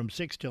from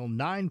 6 till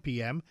 9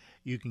 p.m.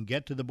 You can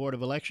get to the Board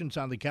of Elections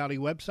on the county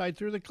website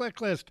through the click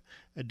list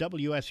at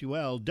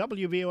WSUL,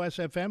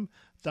 WVOS-FM,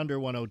 Thunder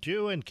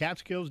 102, and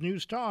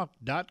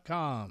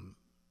CatskillsNewsTalk.com.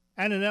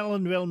 And an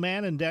Ellenville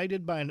man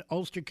indicted by an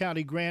Ulster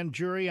County grand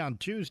jury on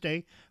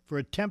Tuesday for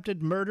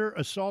attempted murder,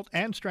 assault,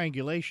 and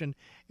strangulation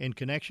in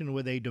connection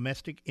with a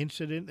domestic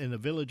incident in the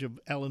village of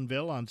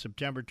Ellenville on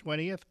September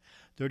 20th.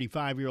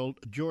 35-year-old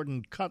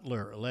Jordan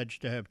Cutler,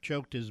 alleged to have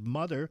choked his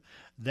mother,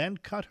 then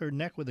cut her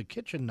neck with a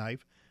kitchen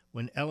knife.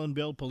 When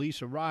Ellenville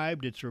police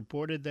arrived, it's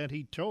reported that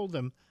he told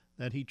them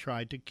that he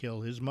tried to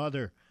kill his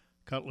mother.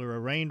 Cutler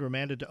arraigned,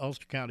 remanded to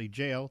Ulster County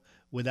Jail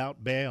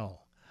without bail.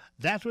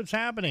 That's what's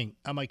happening.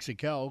 I'm Mike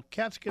Sickell,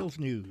 Catskills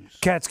News.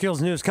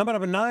 Catskills News coming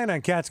up at 9 on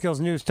Catskills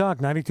News Talk,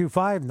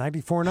 92.5,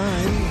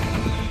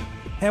 94.9.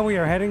 And we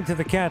are heading to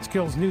the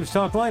Catskills News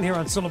Talk line here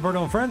on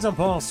Siliberto and Friends. I'm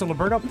Paul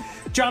Siliberto.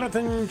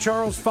 Jonathan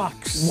Charles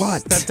Fox.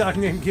 What? That dog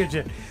named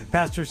Gidgey.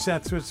 Pastor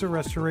Seth, Switzer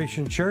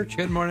Restoration Church.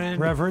 Good morning.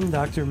 Reverend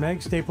Dr.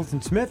 Meg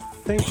Stapleton-Smith,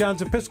 St.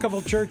 John's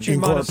Episcopal Church in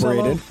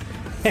Monticello.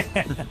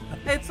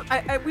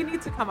 We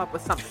need to come up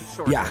with something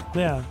short.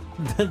 Yeah.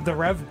 The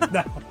Rev.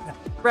 No.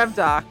 Rev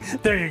Doc.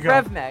 There you go.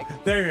 Rev Meg.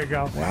 There you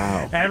go.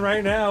 Wow. And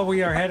right now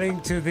we are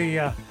heading to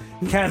the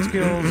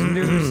Catskills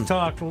News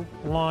Talk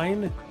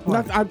line.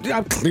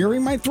 I'm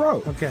clearing my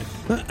throat. Okay.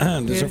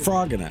 There's a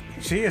frog in it.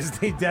 She is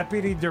the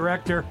Deputy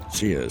Director.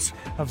 She is.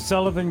 Of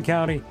Sullivan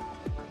County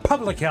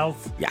Public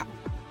Health. Yeah.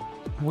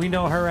 We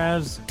know her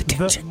as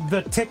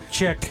the Tick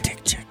Chick.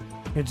 Tick Chick.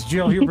 It's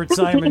Jill Hubert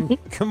Simon.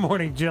 Good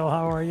morning, Jill.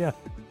 How are you?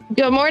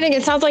 Good morning.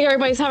 It sounds like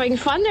everybody's having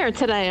fun there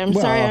today. I'm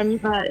sorry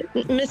I'm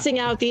missing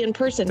out the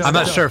in-person. I'm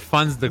not sure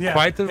fun's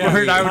quite the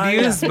word I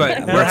would use,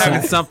 but we're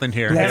having something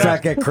here. Let's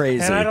not get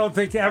crazy. And I don't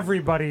think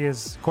everybody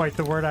is quite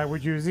the word I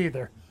would use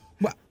either.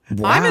 Wow.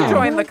 I'm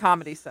enjoying the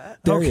comedy set.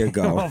 There you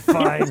go. Well,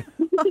 fine.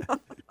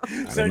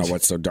 I don't know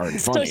what's so darn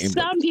funny. So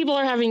some people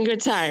are having a good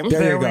time.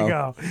 There we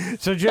go.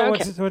 So, Jill,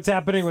 what's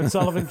happening with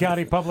Sullivan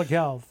County Public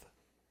Health?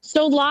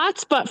 So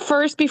lots, but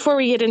first, before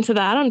we get into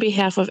that, on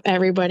behalf of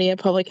everybody at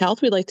Public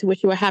Health, we'd like to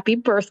wish you a happy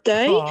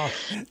birthday.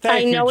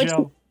 Thank you,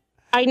 Jill.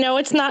 I know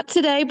it's not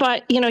today,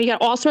 but you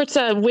got all sorts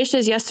of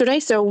wishes yesterday,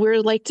 so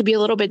we're like to be a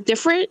little bit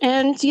different,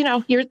 and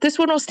this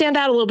one will stand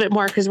out a little bit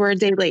more because we're a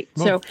day late.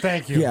 Well,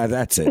 thank you. Yeah,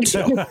 that's it.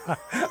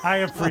 I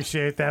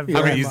appreciate that. I'm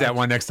going to use that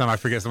one next time I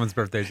forget someone's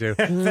birthday too.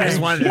 I just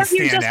wanted to You're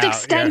stand just out.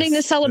 extending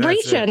the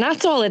celebration.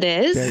 That's all it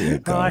is. There you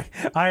go.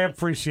 I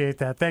appreciate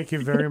that. Thank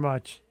you very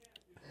much.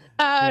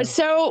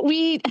 So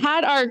we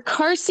had our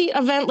car seat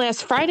event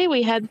last Friday.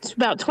 We had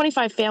about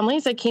 25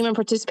 families that came and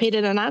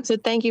participated in that. So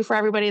thank you for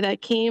everybody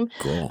that came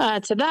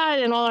to that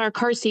and all our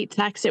car seat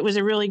techs. It was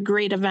a really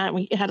great event.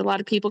 We had a lot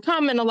of people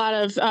come and a lot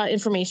of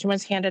information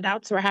was handed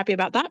out. So we're happy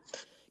about that.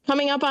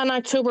 Coming up on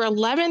October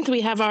 11th, we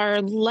have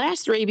our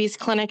last rabies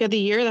clinic of the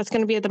year. That's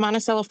going to be at the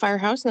Monticello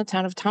Firehouse in the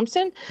town of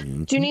Thompson.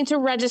 Do you need to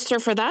register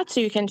for that? So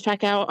you can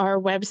check out our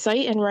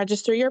website and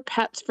register your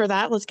pets for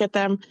that. Let's get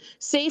them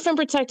safe and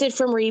protected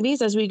from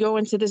rabies as we go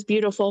into this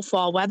beautiful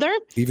fall weather.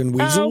 Even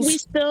weasels? We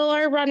still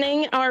are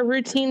running our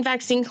routine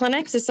vaccine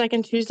clinics the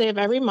second Tuesday of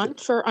every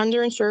month for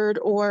underinsured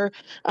or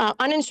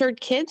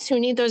uninsured kids who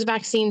need those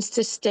vaccines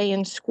to stay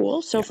in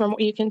school. So from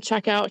what you can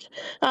check out,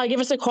 give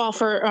us a call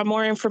for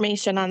more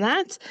information on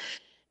that.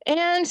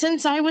 And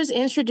since I was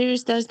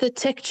introduced as the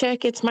tick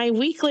chick, it's my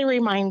weekly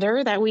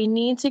reminder that we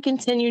need to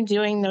continue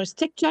doing those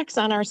tick checks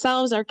on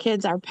ourselves, our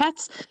kids, our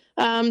pets.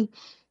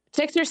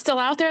 Ticks are still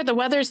out there. The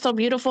weather is still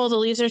beautiful. The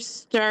leaves are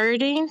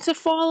starting to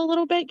fall a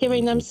little bit,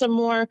 giving them some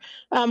more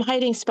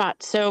hiding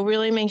spots. So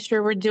really make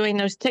sure we're doing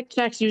those tick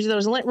checks. Use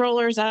those lint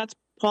rollers. That's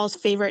Paul's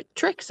favorite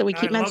trick. So we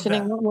keep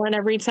mentioning one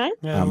every time.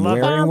 Yeah, I'm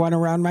wearing one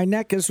around my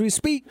neck as we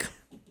speak.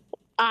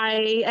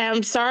 I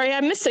am sorry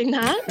I'm missing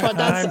that, but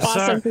that's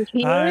awesome to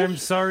hear. I'm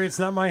sorry it's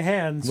not my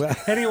hands.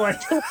 Anyway.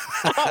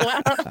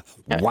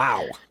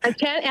 Wow. I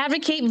can't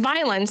advocate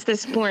violence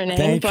this morning.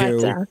 Thank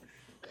you.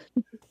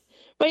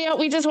 But yeah,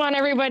 we just want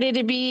everybody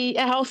to be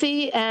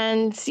healthy,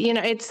 and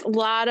it's a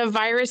lot of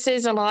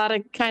viruses and a lot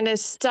of kind of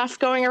stuff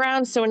going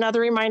around. So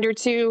another reminder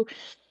to,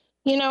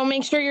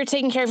 make sure you're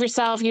taking care of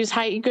yourself. Use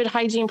good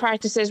hygiene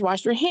practices.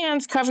 Wash your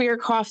hands. Cover your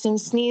coughs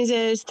and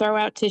sneezes. Throw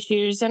out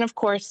tissues, and of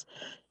course,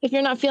 if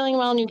you're not feeling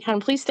well and you can,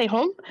 please stay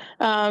home.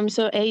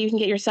 So A, you can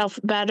get yourself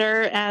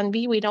better, and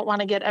B, we don't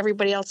want to get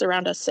everybody else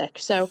around us sick.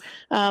 So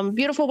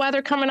beautiful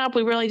weather coming up.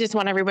 We really just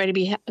want everybody to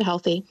be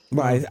healthy.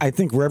 Well, I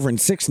think Reverend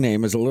Six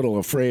Name is a little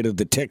afraid of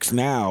the ticks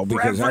now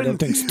because I don't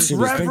think she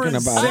was thinking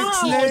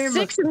about it.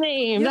 Six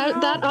Name.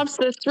 That ups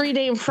the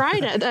 3-name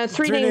Friday,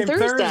 3-name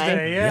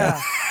Thursday.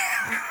 Yeah.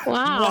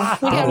 Wow.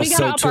 We got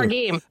to up our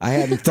game. I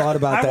hadn't thought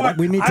about that.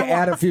 We need to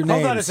add a few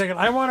names. Hold on a second.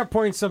 I want to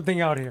point something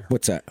out here.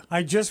 What's that?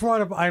 I just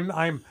want to.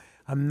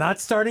 I'm not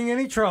starting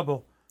any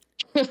trouble.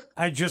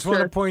 I just want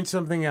to point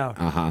something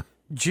out.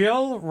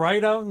 Jill,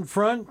 right out in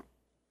front,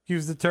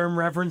 used the term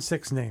Reverend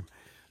Six Name.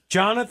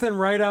 Jonathan,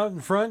 right out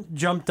in front,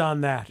 jumped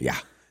on that. Yeah.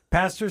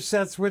 Pastor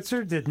Seth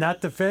Switzer did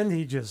not defend.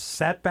 He just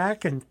sat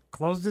back and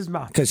closed his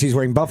mouth. Because he's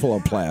wearing buffalo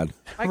plaid.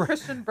 My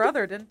Christian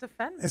brother didn't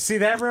defend. See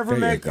that, Reverend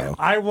Meg?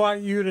 I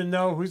want you to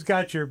know who's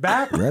got your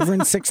back.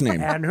 Reverend Six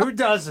Name. And who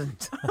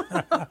doesn't.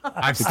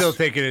 I'm still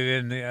taking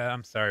it in.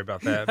 I'm sorry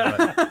about that.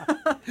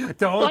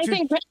 But I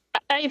think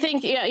I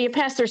think your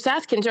Pastor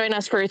Seth can join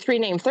us for 3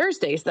 Name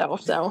Thursdays, though.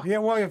 So Yeah,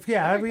 well,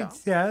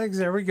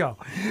 there we go.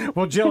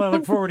 Well, Jill, I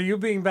look forward to you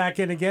being back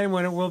in again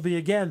when it will be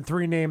again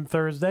 3 Name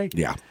Thursday.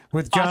 Yeah.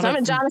 With Jonathan. awesome.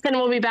 And Jonathan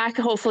will be back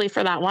hopefully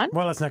for that one.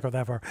 Well, let's not go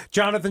that far.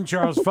 Jonathan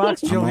Charles Fox,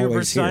 Jill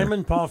Hubert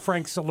Simon, Paul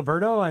Frank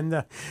Siliberto,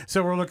 and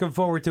so we're looking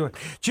forward to it.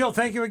 Jill,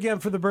 thank you again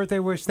for the birthday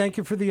wish. Thank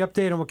you for the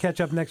update, and we'll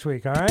catch up next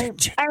week. All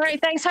right. All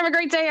right. Thanks. Have a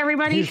great day,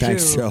 everybody. You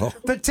Thanks, too. Jill.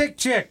 The Tick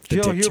Chick, The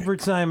Jill Tick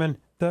Hubert Simon.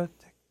 The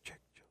Tick Chick.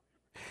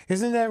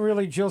 Isn't that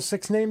really Jill's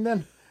sixth name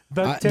then?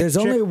 The Tick There's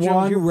Chick, only Jill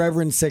one Hubert.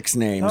 Reverend Six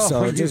name,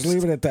 so just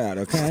leave it at that,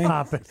 okay?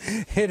 Stop it.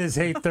 It is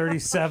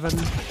 8:37.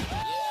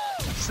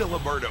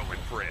 Siliberto and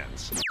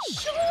Friends.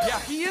 Yeah,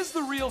 he is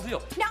the real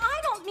deal. Now, I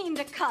don't mean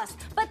to cuss,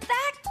 but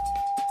that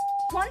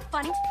one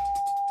funny.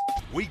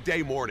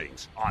 Weekday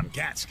mornings on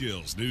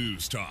Catskills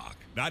News Talk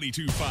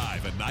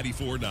 92.5 and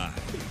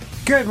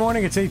 94.9. Good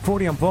morning. It's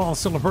 8:40. I'm Paul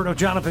Siliberto.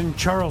 Jonathan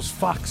Charles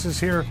Fox is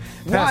here.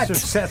 Pastor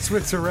Seth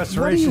Switzer,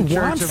 Restoration What do you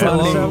Church want of from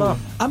me? Monticello.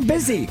 I'm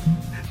busy.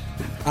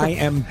 I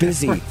am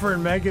busy.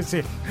 Reverend Meg is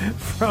here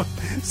from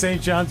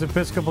St. John's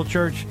Episcopal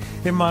Church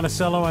in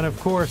Monticello. And, of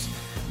course,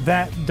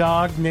 that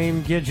dog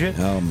named Gidgey.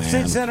 Oh, man.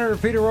 State Senator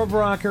Peter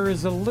Oberacker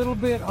is a little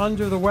bit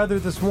under the weather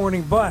this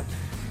morning, but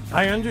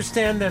I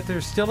understand that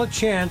there's still a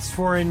chance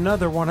for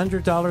another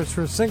 $100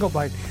 for a single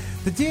bite.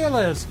 The deal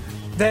is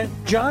that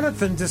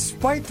Jonathan,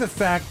 despite the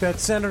fact that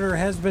Senator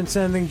has been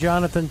sending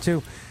Jonathan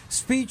to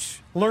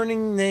speech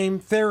learning name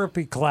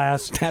therapy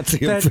class, That's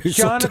the that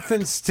official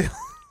Jonathan still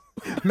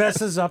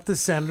messes up the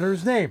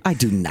senator's name. I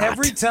do not.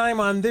 Every time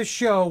on this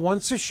show,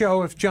 once a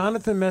show, if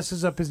Jonathan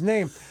messes up his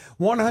name,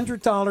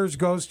 $100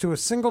 goes to a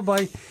single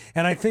bite,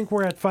 and I think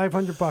we're at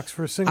 $500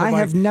 for a single bite. I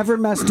have never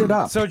messed it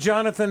up. So,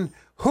 Jonathan,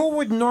 who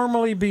would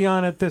normally be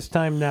on it this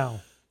time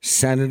now?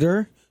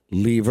 Senator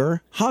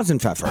Lever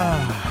Hasenpfeffer.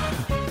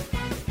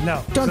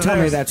 No. Don't tell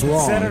me there's that's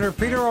wrong. Senator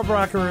Peter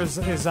Oberacker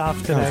is off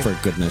today. Oh, for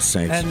goodness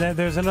sakes. And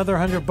there's another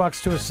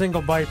 $100 to a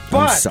single bite. I'm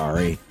But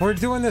sorry. we're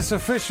doing this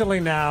officially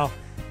now.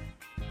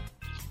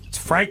 It's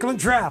Franklin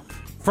Trapp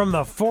from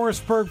the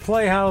Forestburgh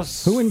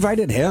Playhouse. Who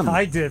invited him?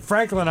 I did.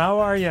 Franklin, how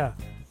are you?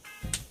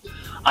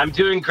 I'm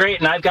doing great,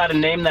 and I've got a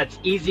name that's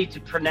easy to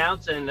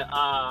pronounce, and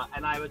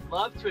I would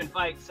love to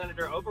invite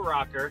Senator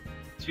Oberacker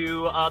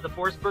to the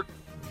Forestburgh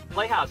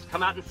Playhouse.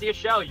 Come out and see a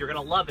show. You're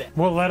going to love it.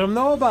 We'll let them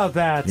know about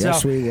that.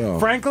 Yes, we will.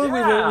 Franklin,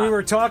 Yeah. we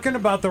were talking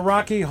about the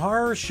Rocky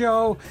Horror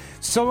Show.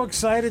 So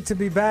excited to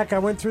be back. I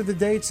went through the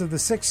dates of the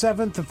 6th,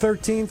 7th, the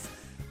 13th,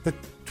 the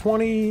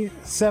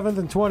 27th,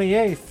 and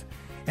 28th.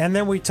 And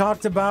then we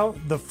talked about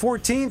the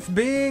 14th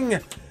being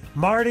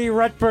Marty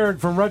Rutberg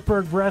from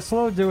Rutberg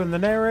Breslow doing the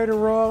narrator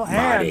role.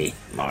 Marty.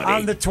 And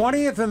on the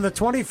 20th and the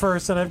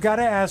 21st, and I've got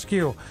to ask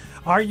you,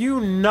 are you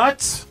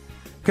nuts?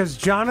 Because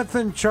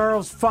Jonathan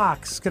Charles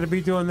Fox is going to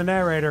be doing the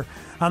narrator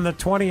on the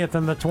 20th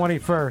and the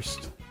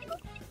 21st.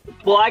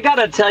 Well, I got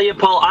to tell you,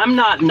 Paul, I'm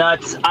not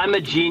nuts. I'm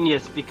a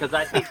genius because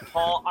I think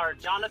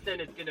Jonathan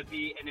is going to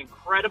be an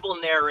incredible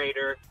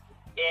narrator,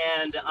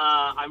 and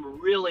I'm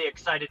really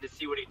excited to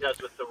see what he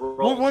does with the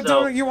role. Well,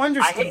 So, don't you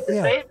understand? I hate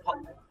to say it,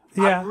 Paul.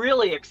 Yeah. I'm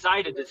really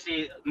excited to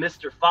see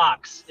Mr.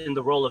 Fox in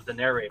the role of the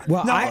narrator.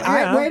 Well,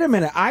 I wait a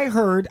minute. I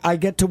heard I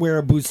get to wear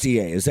a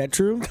bustier. Is that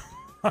true?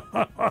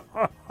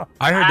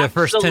 I heard the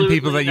first 10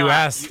 people that you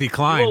asked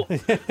declined.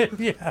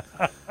 Yeah.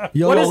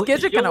 What is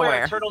Gidgey You'll gonna wear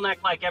wear? a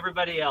turtleneck like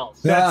everybody else.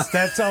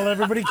 That's all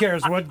everybody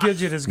cares. What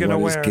Gidgey is going to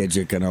wear. What is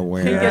Gidgey going to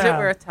wear? Can Gidgey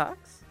wear a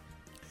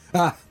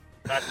tux?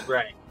 That's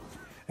right.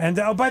 And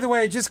by the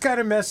way, I just got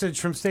a message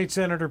from State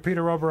Senator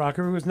Peter Oberacker,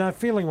 who is not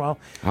feeling well.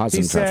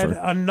 He said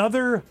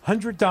another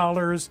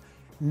 $100.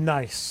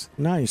 Nice.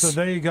 Nice. So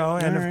there you go.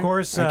 And All of right.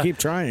 course, I keep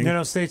trying. You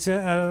know,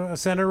 Senator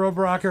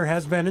Oberacker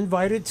has been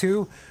invited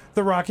to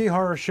the Rocky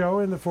Horror Show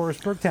in the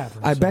Forestburgh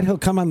Tavern. I bet he'll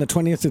come on the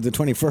 20th through the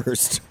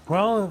 21st.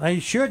 Well, he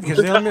should, because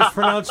they'll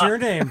mispronounce your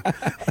name.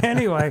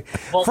 Anyway,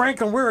 Well,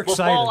 Franklin, we're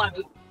excited. Well,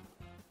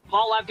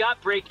 Paul, I've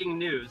got breaking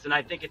news, and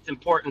I think it's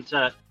important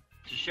to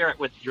share it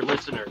with your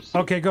listeners.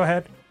 Okay, go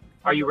ahead.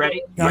 Are you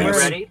ready? Yes. Are you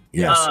ready?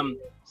 Yes.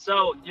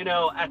 So,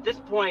 at this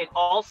point,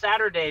 all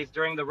Saturdays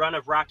during the run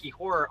of Rocky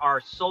Horror are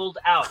sold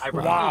out. I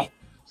repeat, Wow.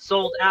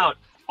 sold out.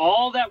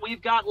 All that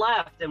we've got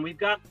left, and we've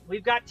got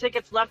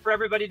tickets left for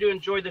everybody to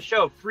enjoy the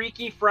show.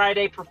 Freaky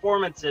Friday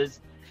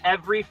performances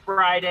every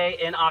Friday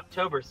in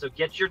October. So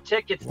get your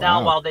tickets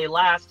now while they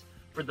last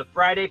for the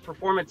Friday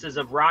performances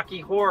of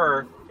Rocky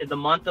Horror in the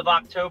month of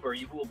October.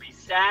 You will be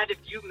sad if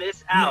you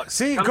miss out.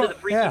 Come to the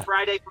Freaky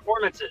Friday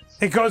performances.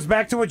 It goes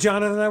back to what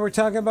Jonathan and I were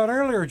talking about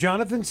earlier.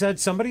 Jonathan said,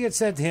 somebody had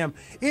said to him,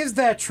 is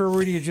that true,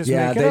 or do you just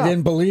make it they up?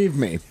 didn't believe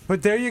me.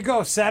 But there you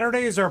go.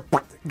 Saturdays are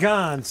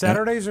gone.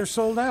 Saturdays are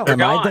sold out.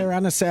 Am I there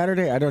on a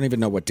Saturday? I don't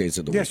even know what days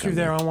of the week. Yes, you're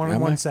there on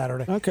one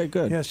Saturday. Okay,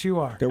 good. Yes, you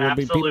are. There will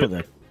be people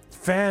there.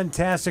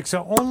 Fantastic.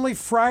 So only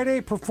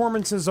Friday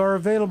performances are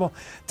available.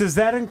 Does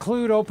that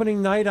include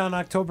opening night on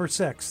October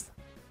 6th?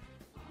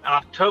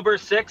 October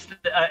 6th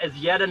is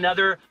yet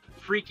another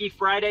Freaky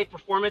Friday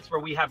performance where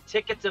we have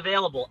tickets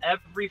available.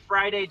 Every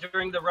Friday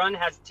during the run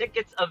has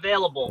tickets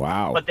available.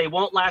 Wow. But they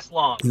won't last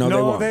long.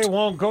 No, they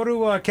won't. Go to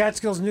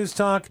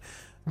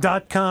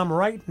CatskillsNewsTalk.com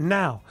right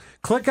now.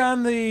 Click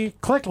on the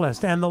click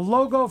list and the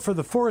logo for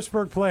the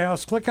Forestburgh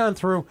Playhouse. Click on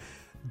through.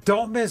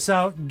 Don't miss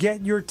out.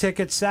 Get your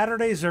tickets.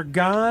 Saturdays are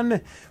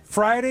gone.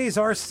 Fridays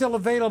are still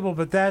available,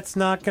 but that's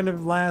not going to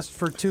last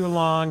for too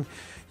long.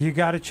 You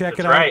got to check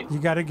it out. You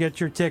got to get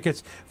your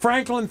tickets.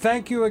 Franklin,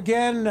 thank you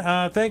again.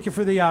 Thank you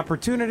for the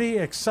opportunity.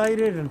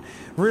 Excited and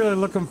really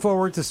looking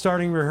forward to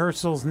starting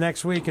rehearsals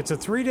next week. It's a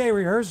 3-day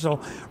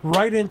rehearsal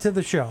right into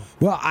the show.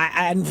 Well,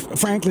 and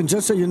Franklin,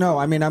 just so you know,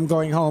 I mean, I'm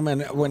going home,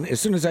 and as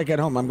soon as I get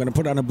home, I'm going to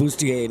put on a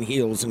bustier and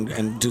heels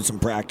and do some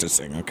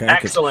practicing, okay?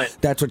 Excellent.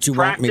 That's what you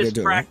want me to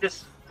do.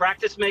 Practice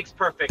makes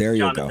perfect, there you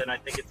Jonathan. go. I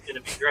think it's going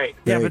to be great.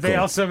 Yeah, but they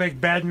also make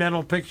bad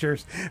mental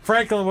pictures.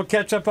 Franklin, we'll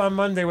catch up on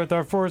Monday with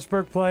our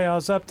Forestburgh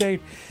Playhouse update,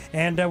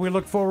 and we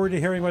look forward to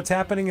hearing what's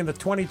happening in the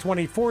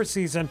 2024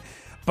 season.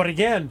 But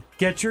again,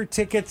 get your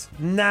tickets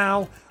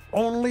now.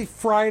 Only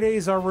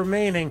Fridays are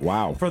remaining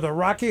for the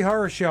Rocky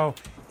Horror Show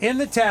in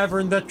the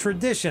Tavern, the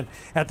tradition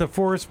at the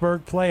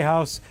Forestburgh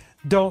Playhouse.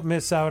 Don't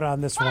miss out on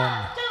this one.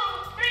 1,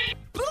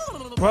 2,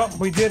 3. Well,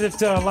 we did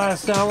it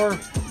last hour.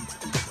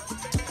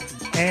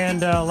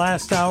 And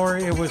last hour,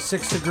 it was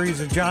 6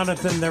 degrees of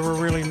Jonathan. There were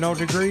really no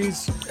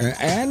degrees.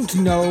 And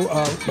no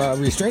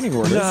restraining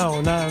orders.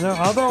 No.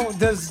 Although,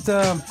 does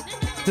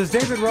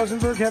David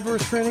Rosenberg have a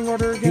restraining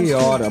order against him? He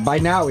ought to. By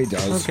now he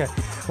does. Okay.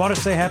 Want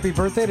to say happy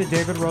birthday to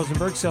David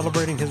Rosenberg,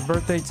 celebrating his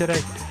birthday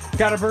today.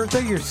 Got a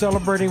birthday? You're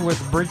celebrating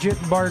with Bridget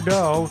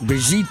Bardot.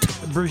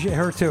 Brigitte,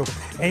 her too.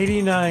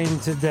 89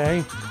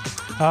 today.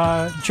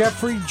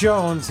 Jeffrey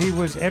Jones, he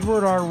was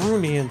Edward R.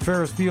 Rooney in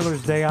Ferris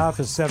Bueller's Day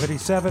Off, is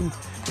 77.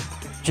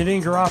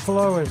 Janine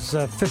Garofalo is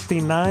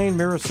 59.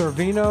 Mira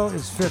Sorvino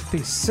is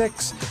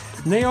 56.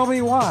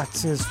 Naomi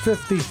Watts is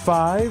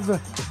 55.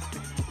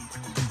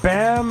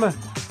 Bam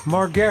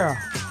Margera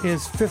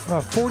is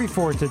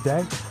 44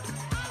 today.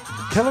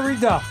 Hillary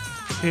Duff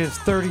is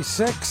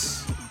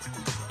 36.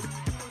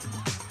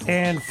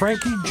 And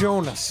Frankie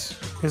Jonas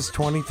is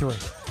 23.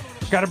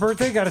 Got a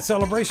birthday, got a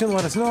celebration,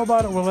 let us know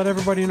about it. We'll let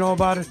everybody know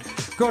about it.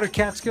 Go to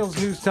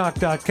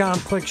CatskillsNewsTalk.com,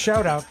 click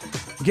shout out,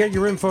 get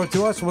your info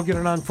to us. We'll get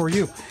it on for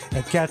you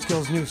at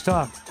Catskills News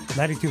Talk,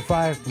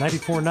 92.5,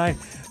 94.9.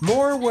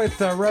 More with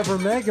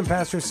Reverend Meg and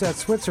Pastor Seth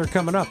Switzer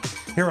coming up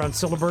here on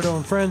Siliberto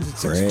and Friends at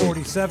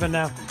 6:47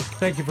 now.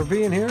 Thank you for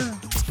being here.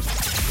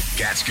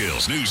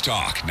 Catskills News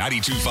Talk,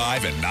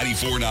 92.5 and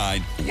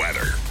 94.9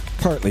 weather.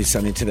 Partly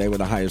sunny today with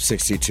a high of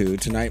 62.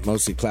 Tonight,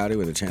 mostly cloudy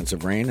with a chance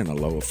of rain and a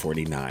low of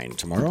 49.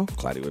 Tomorrow,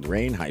 cloudy with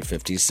rain, high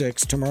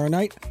 56. Tomorrow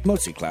night,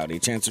 mostly cloudy,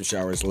 chance of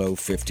showers, low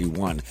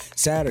 51.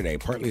 Saturday,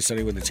 partly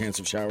sunny with a chance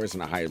of showers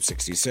and a high of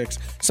 66.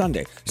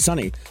 Sunday,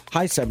 sunny,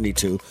 high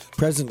 72.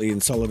 Presently in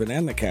Sullivan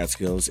and the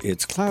Catskills,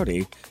 it's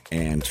cloudy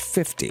and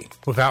 50.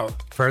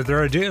 Without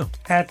further ado,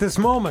 at this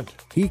moment,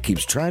 he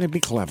keeps trying to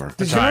be clever.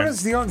 Did you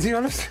notice the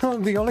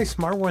only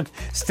smart one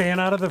staying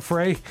out of the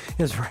fray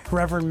is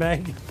Reverend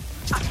Meg?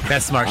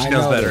 That's smart. She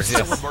knows better.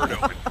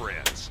 Siliberto and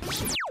Friends.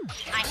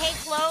 I hate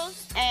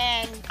clothes,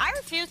 and I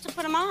refuse to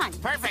put them on.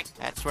 Perfect.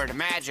 That's where the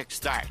magic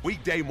starts.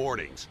 Weekday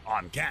mornings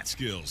on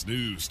Catskills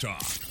News Talk,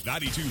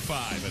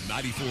 92.5 and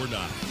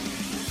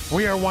 94.9.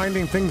 We are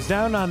winding things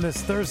down on this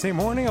Thursday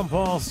morning. I'm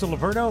Paul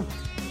Siliberto.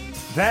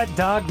 That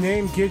dog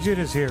named Gidgey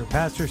is here.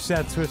 Pastor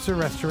Seth Switzer,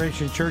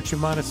 Restoration Church in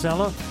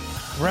Monticello.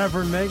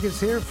 Reverend Meg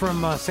is here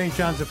from St.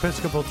 John's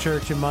Episcopal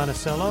Church in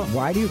Monticello.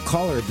 Why do you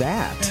call her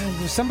that?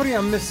 There's somebody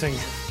I'm missing.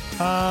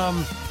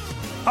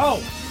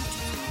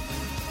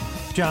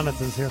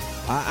 Jonathan's here.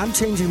 I'm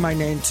changing my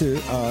name to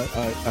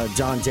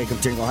John Jacob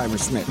Jingleheimer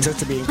Smith just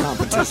to be in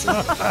competition.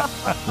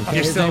 Okay,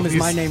 his name is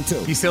my name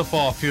too. You still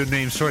fall a few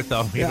names short,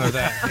 though. You know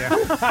that. Yeah.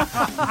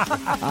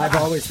 I've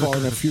always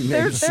fallen a few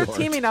names they're short.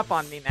 teaming up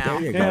on me now.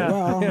 There you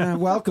go. Well,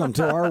 welcome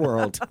to our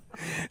world.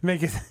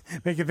 Make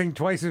you think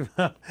twice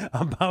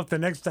about the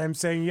next time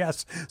saying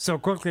yes so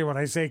quickly when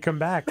I say come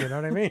back. You know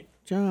what I mean?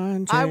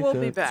 John Jacob, I will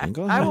be back.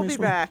 I will be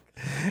back.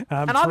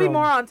 And I'll be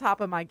more on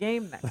top of my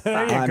game next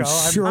time. There you go.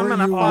 Sure I'm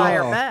gonna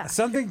fire back.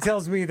 Something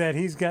tells me that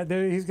he's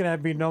gonna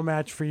be no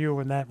match for you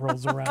when that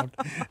rolls around.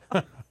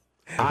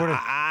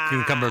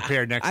 You come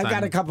prepared next time. I've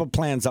got a couple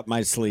plans up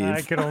my sleeve.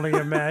 I can only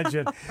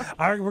imagine.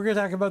 All right, we're going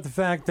to talk about the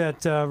fact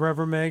that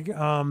Reverend Meg,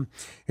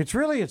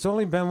 it's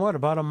only been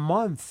about a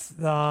month,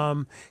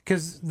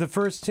 because the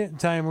first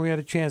time we had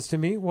a chance to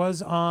meet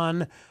was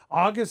on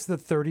August the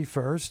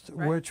 31st,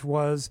 right, which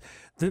was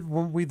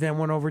when we then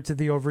went over to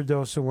the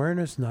Overdose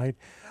Awareness Night.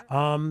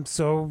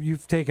 So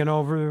you've taken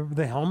over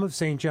the helm of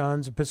St.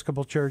 John's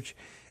Episcopal Church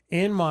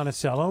in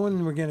Monticello,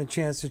 and we're getting a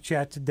chance to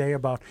chat today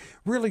about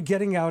really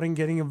getting out and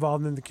getting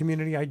involved in the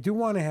community. I do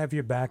want to have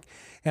you back,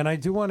 and I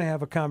do want to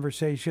have a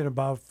conversation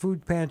about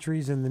food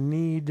pantries and the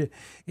need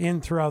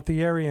throughout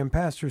the area. And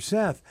Pastor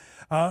Seth,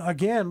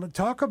 again,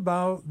 talk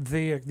about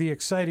the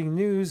exciting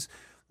news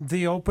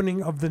the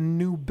opening of the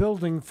new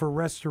building for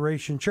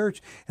Restoration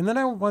Church. And then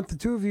I want the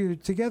two of you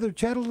together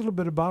chat a little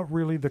bit about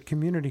really the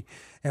community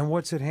and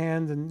what's at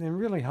hand and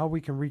really how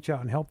we can reach out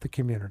and help the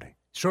community.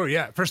 Sure,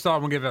 yeah. First of all,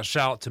 I'm going to give a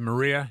shout out to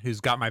Maria,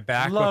 who's got my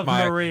back Love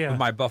with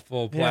my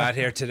Buffalo plaid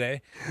here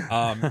today,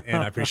 and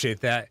I appreciate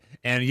that.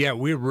 And, yeah,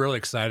 we're really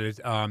excited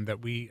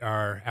that we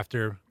are,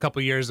 after a couple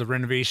of years of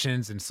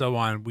renovations and so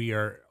on, we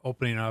are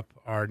opening up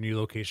our new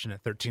location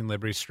at 13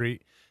 Liberty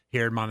Street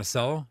here in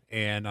Monticello.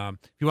 And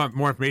if you want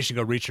more information,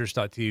 go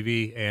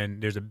reachers.tv,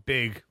 and there's a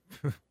big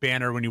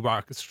banner when you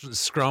walk,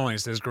 scrolling,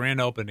 it says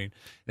grand opening. And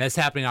that's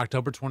happening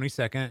October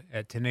 22nd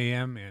at 10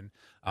 a.m., and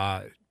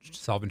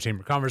Sullivan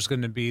Chamber of Commerce is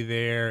going to be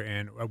there,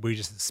 and we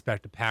just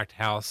expect a packed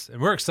house. And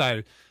we're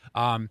excited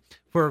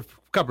for a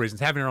couple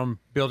reasons. Having our own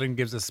building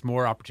gives us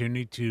more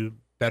opportunity to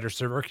better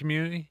serve our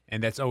community,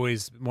 and that's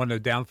always one of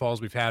the downfalls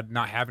we've had,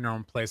 not having our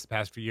own place the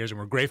past few years. And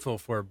we're grateful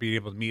for being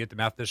able to meet at the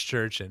Methodist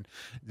Church, and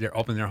they're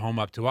opening their home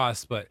up to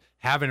us. But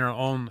having our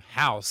own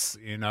house,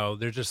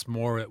 there's just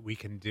more that we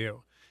can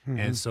do. Mm-hmm.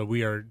 And so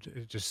we are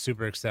just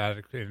super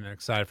excited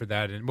for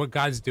that. And what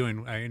God's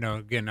doing,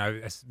 again, I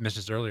mentioned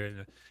this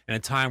earlier, in a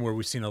time where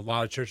we've seen a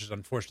lot of churches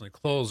unfortunately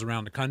close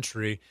around the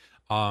country,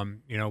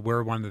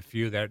 we're one of the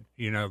few that,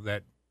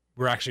 that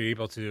we're actually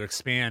able to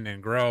expand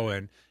and grow.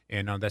 And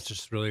that's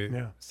just really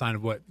a sign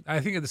of what I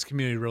think this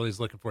community really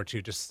is looking for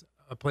too, just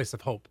a place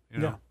of hope,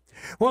 Yeah.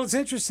 Well, it's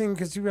interesting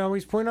because you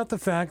always point out the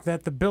fact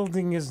that the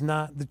building is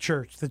not the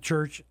church. The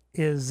church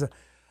is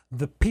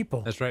the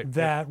people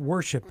that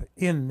worship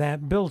in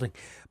that building.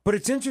 But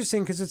it's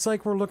interesting because it's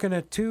like we're looking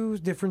at two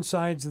different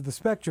sides of the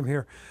spectrum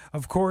here.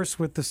 Of course,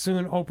 with the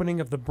soon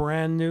opening of the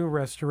brand new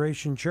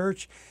Restoration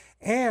Church.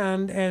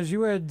 And as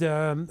you had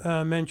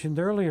mentioned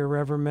earlier,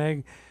 Reverend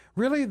Meg,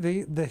 really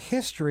the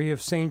history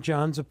of St.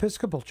 John's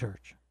Episcopal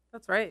Church.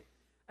 That's right.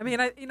 I mean,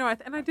 I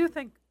do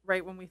think,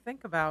 right, when we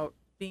think about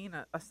being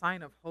a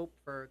sign of hope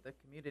for the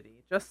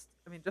community, just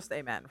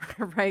amen,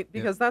 right?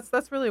 Because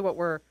that's really what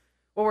we're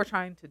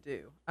trying to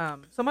do.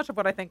 So much of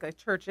what I think a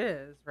church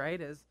is, right,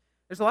 is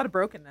there's a lot of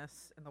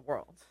brokenness in the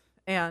world.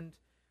 And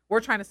we're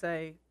trying to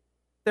say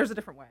there's a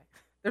different way.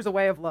 There's a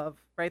way of love,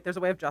 right? There's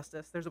a way of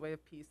justice. There's a way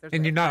of peace.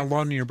 And you're not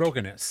alone in your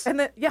brokenness. And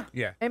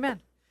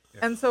amen. Yeah.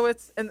 And so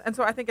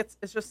so I think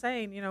it's just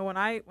saying, when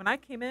I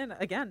came in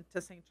again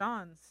to St.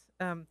 John's,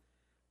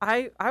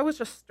 I was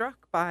just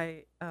struck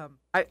by,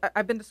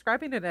 I've been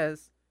describing it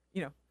as,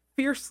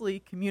 fiercely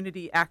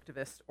community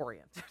activist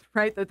oriented,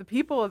 right? The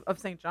people of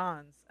St.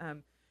 John's,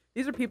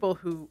 these are people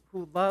who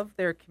love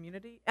their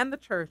community and the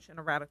church in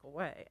a radical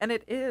way. And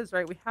it is,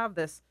 right, we have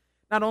this,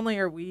 not only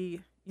are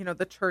we,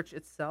 the church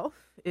itself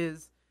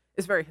is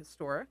very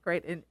historic,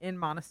 right, in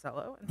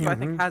Monticello. And so I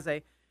think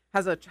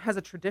has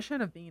a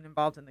tradition of being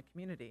involved in the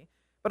community.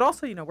 But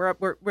also,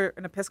 we're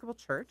an Episcopal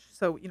church,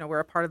 so, we're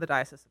a part of the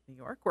Diocese of New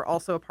York. We're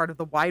also a part of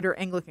the wider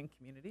Anglican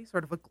community,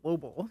 sort of a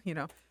global,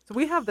 So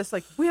we have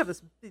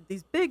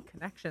these big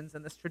connections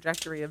and this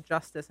trajectory of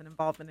justice and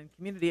involvement in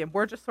community, and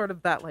we're just sort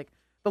of that,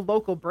 the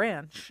local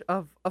branch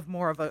of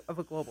more of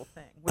a global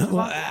thing. Well,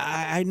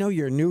 I know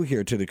you're new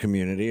here to the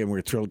community, and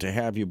we're thrilled to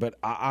have you. But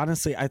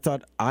honestly, I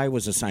thought I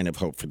was a sign of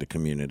hope for the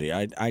community.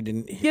 I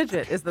didn't.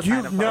 Gidgey is the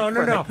sign of hope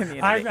for the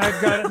community.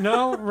 I've got it.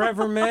 No,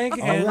 Reverend Meg.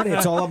 And,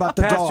 it's all about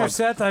the Pastor dog.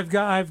 Seth,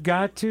 I've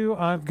got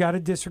to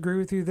disagree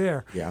with you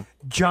there. Yeah.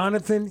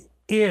 Jonathan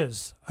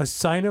is a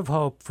sign of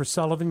hope for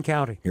Sullivan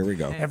County. Here we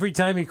go. Every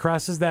time he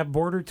crosses that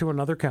border to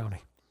another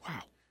county.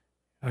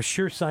 A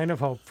sure sign of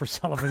hope for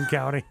Sullivan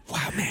County.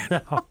 Wow, man.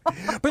 No.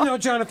 But no,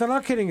 Jonathan,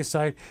 all kidding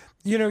aside,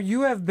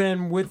 you have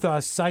been with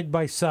us side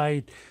by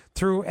side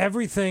through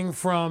everything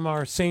from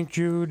our St.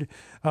 Jude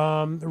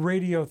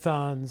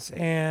radiothons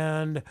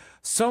and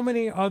so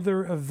many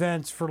other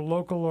events for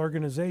local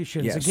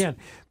organizations. Yes. Again,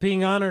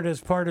 being honored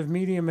as part of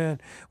Media Man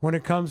when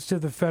it comes to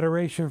the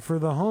Federation for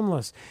the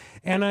Homeless.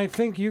 And I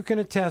think you can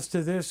attest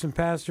to this, and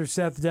Pastor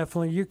Seth,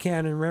 definitely you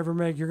can, and Reverend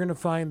Meg, you're going to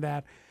find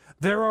that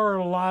there are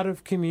a lot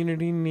of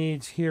community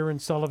needs here in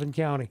Sullivan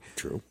County.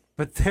 True.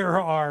 But there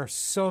are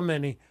so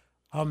many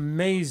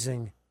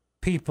amazing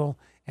people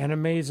and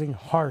amazing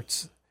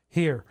hearts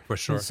here for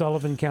sure in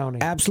Sullivan County.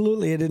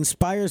 Absolutely. It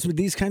inspires me.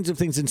 These kinds of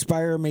things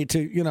inspire me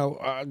to,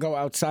 go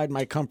outside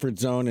my comfort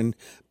zone and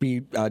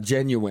be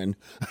genuine.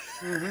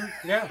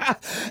 Mm-hmm. Yeah.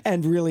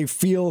 And really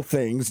feel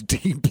things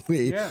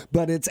deeply. Yeah.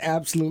 But it's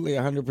absolutely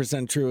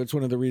 100% true. It's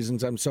one of the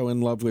reasons I'm so in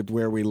love with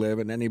where we live.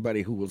 And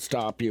anybody who will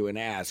stop you and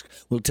ask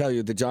will tell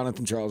you that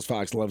Jonathan Charles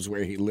Fox loves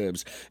where he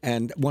lives.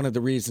 And one of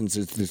the reasons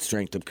is the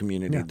strength of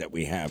community that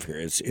we have here.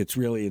 It's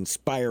really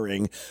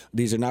inspiring.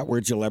 These are not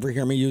words you'll ever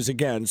hear me use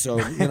again.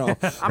 So,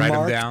 Write 'em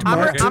marked, down.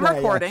 marked I'm today.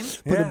 recording.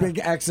 Put a big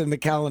X in the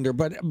calendar.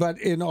 But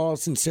in all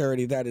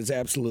sincerity, that is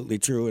absolutely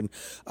true. And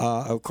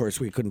of course,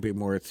 we couldn't be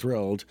more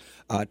thrilled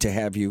to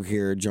have you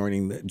here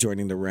joining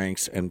the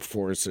ranks and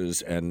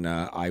forces. And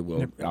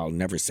I'll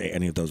never say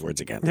any of those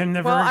words again.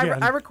 Never Well,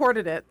 again. I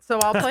recorded it, so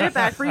I'll play it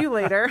back for you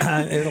later.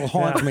 It'll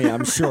haunt me,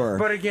 I'm sure.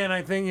 But again,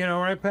 I think,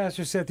 right,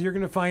 Pastor Seth, you're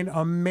going to find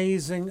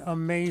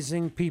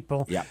amazing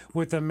people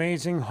with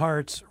amazing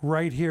hearts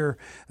right here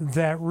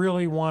that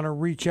really want to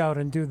reach out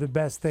and do the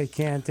best they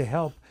can to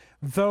help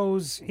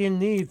those in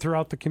need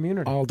throughout the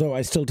community. Although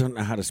I still don't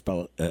know how to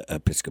spell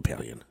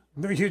Episcopalian.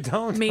 No, you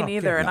don't? Me Okay.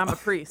 neither, and I'm a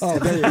priest. Oh,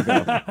 there you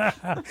go.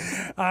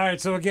 All right,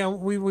 so again,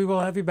 we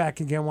will have you back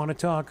again. Want to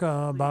talk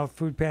about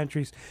food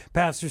pantries.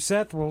 Pastor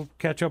Seth, we'll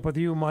catch up with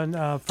you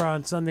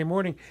on Sunday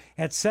morning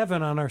at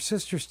 7 on our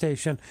sister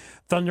station,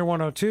 Thunder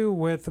 102,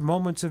 with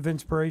Moments of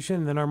Inspiration,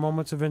 and then our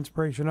Moments of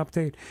Inspiration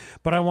update.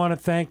 But I want to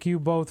thank you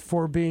both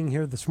for being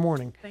here this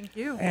morning. Thank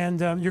you. And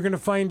you're going to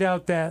find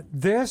out that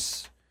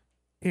this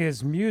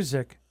is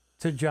music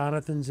to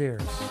Jonathan's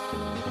ears.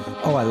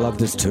 Oh, I love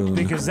this tune.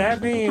 Because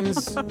that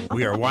means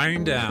we are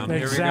winding down.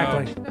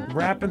 Exactly. Here we go.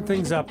 Wrapping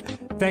things up.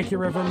 Thank you,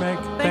 River Meg.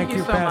 Thank you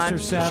so Pastor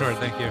much. Seth. Sure,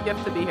 thank you.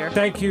 Gift to be here.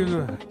 Thank you,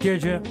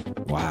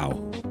 Gidgey.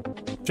 Wow.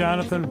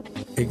 Jonathan.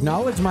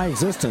 Acknowledge my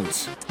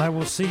existence. I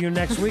will see you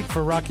next week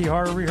for Rocky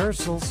Horror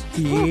rehearsals.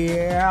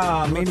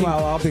 Yeah.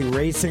 Meanwhile, I'll be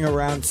racing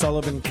around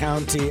Sullivan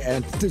County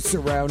and the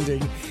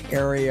surrounding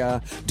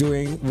area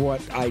doing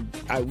what I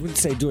would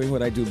say doing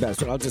what I do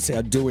best, but I'll just say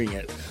I'm doing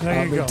it. There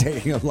I'll you be go.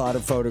 taking a lot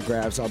of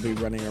photographs. I'll be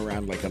running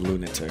around like a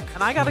lunatic.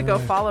 And I got to go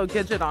follow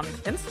Gidget on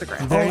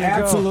Instagram. There Oh, you go.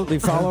 absolutely.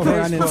 Follow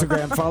her on Facebook.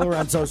 Instagram. Follow her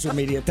on social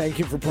media. Thank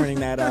you for pointing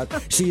that out.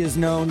 She is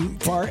known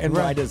far and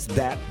wide as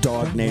that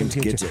dog named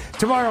Gidget.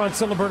 Tomorrow on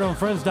Siliberto and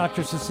Friends,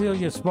 Dr.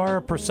 Cecilia Spar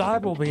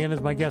Prasad will be in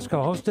as my guest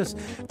co-hostess.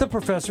 The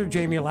professor,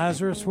 Jaime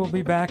Lazarus, will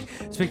be back.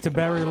 Speak to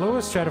Barry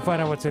Lewis, try to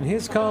find out what's in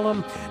his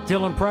column.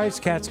 Dylan Price,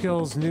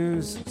 Catskills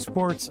News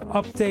Sports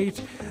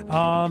Update.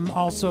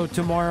 Also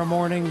tomorrow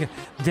morning,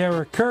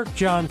 Derek Kirk,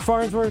 John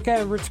Farnsworth,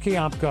 and Rich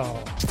Chiamco.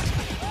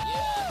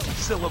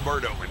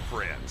 Siliberto and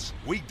Friends,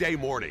 weekday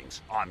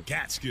mornings on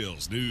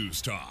Catskills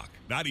News Talk,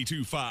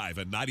 92.5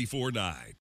 and 94.9.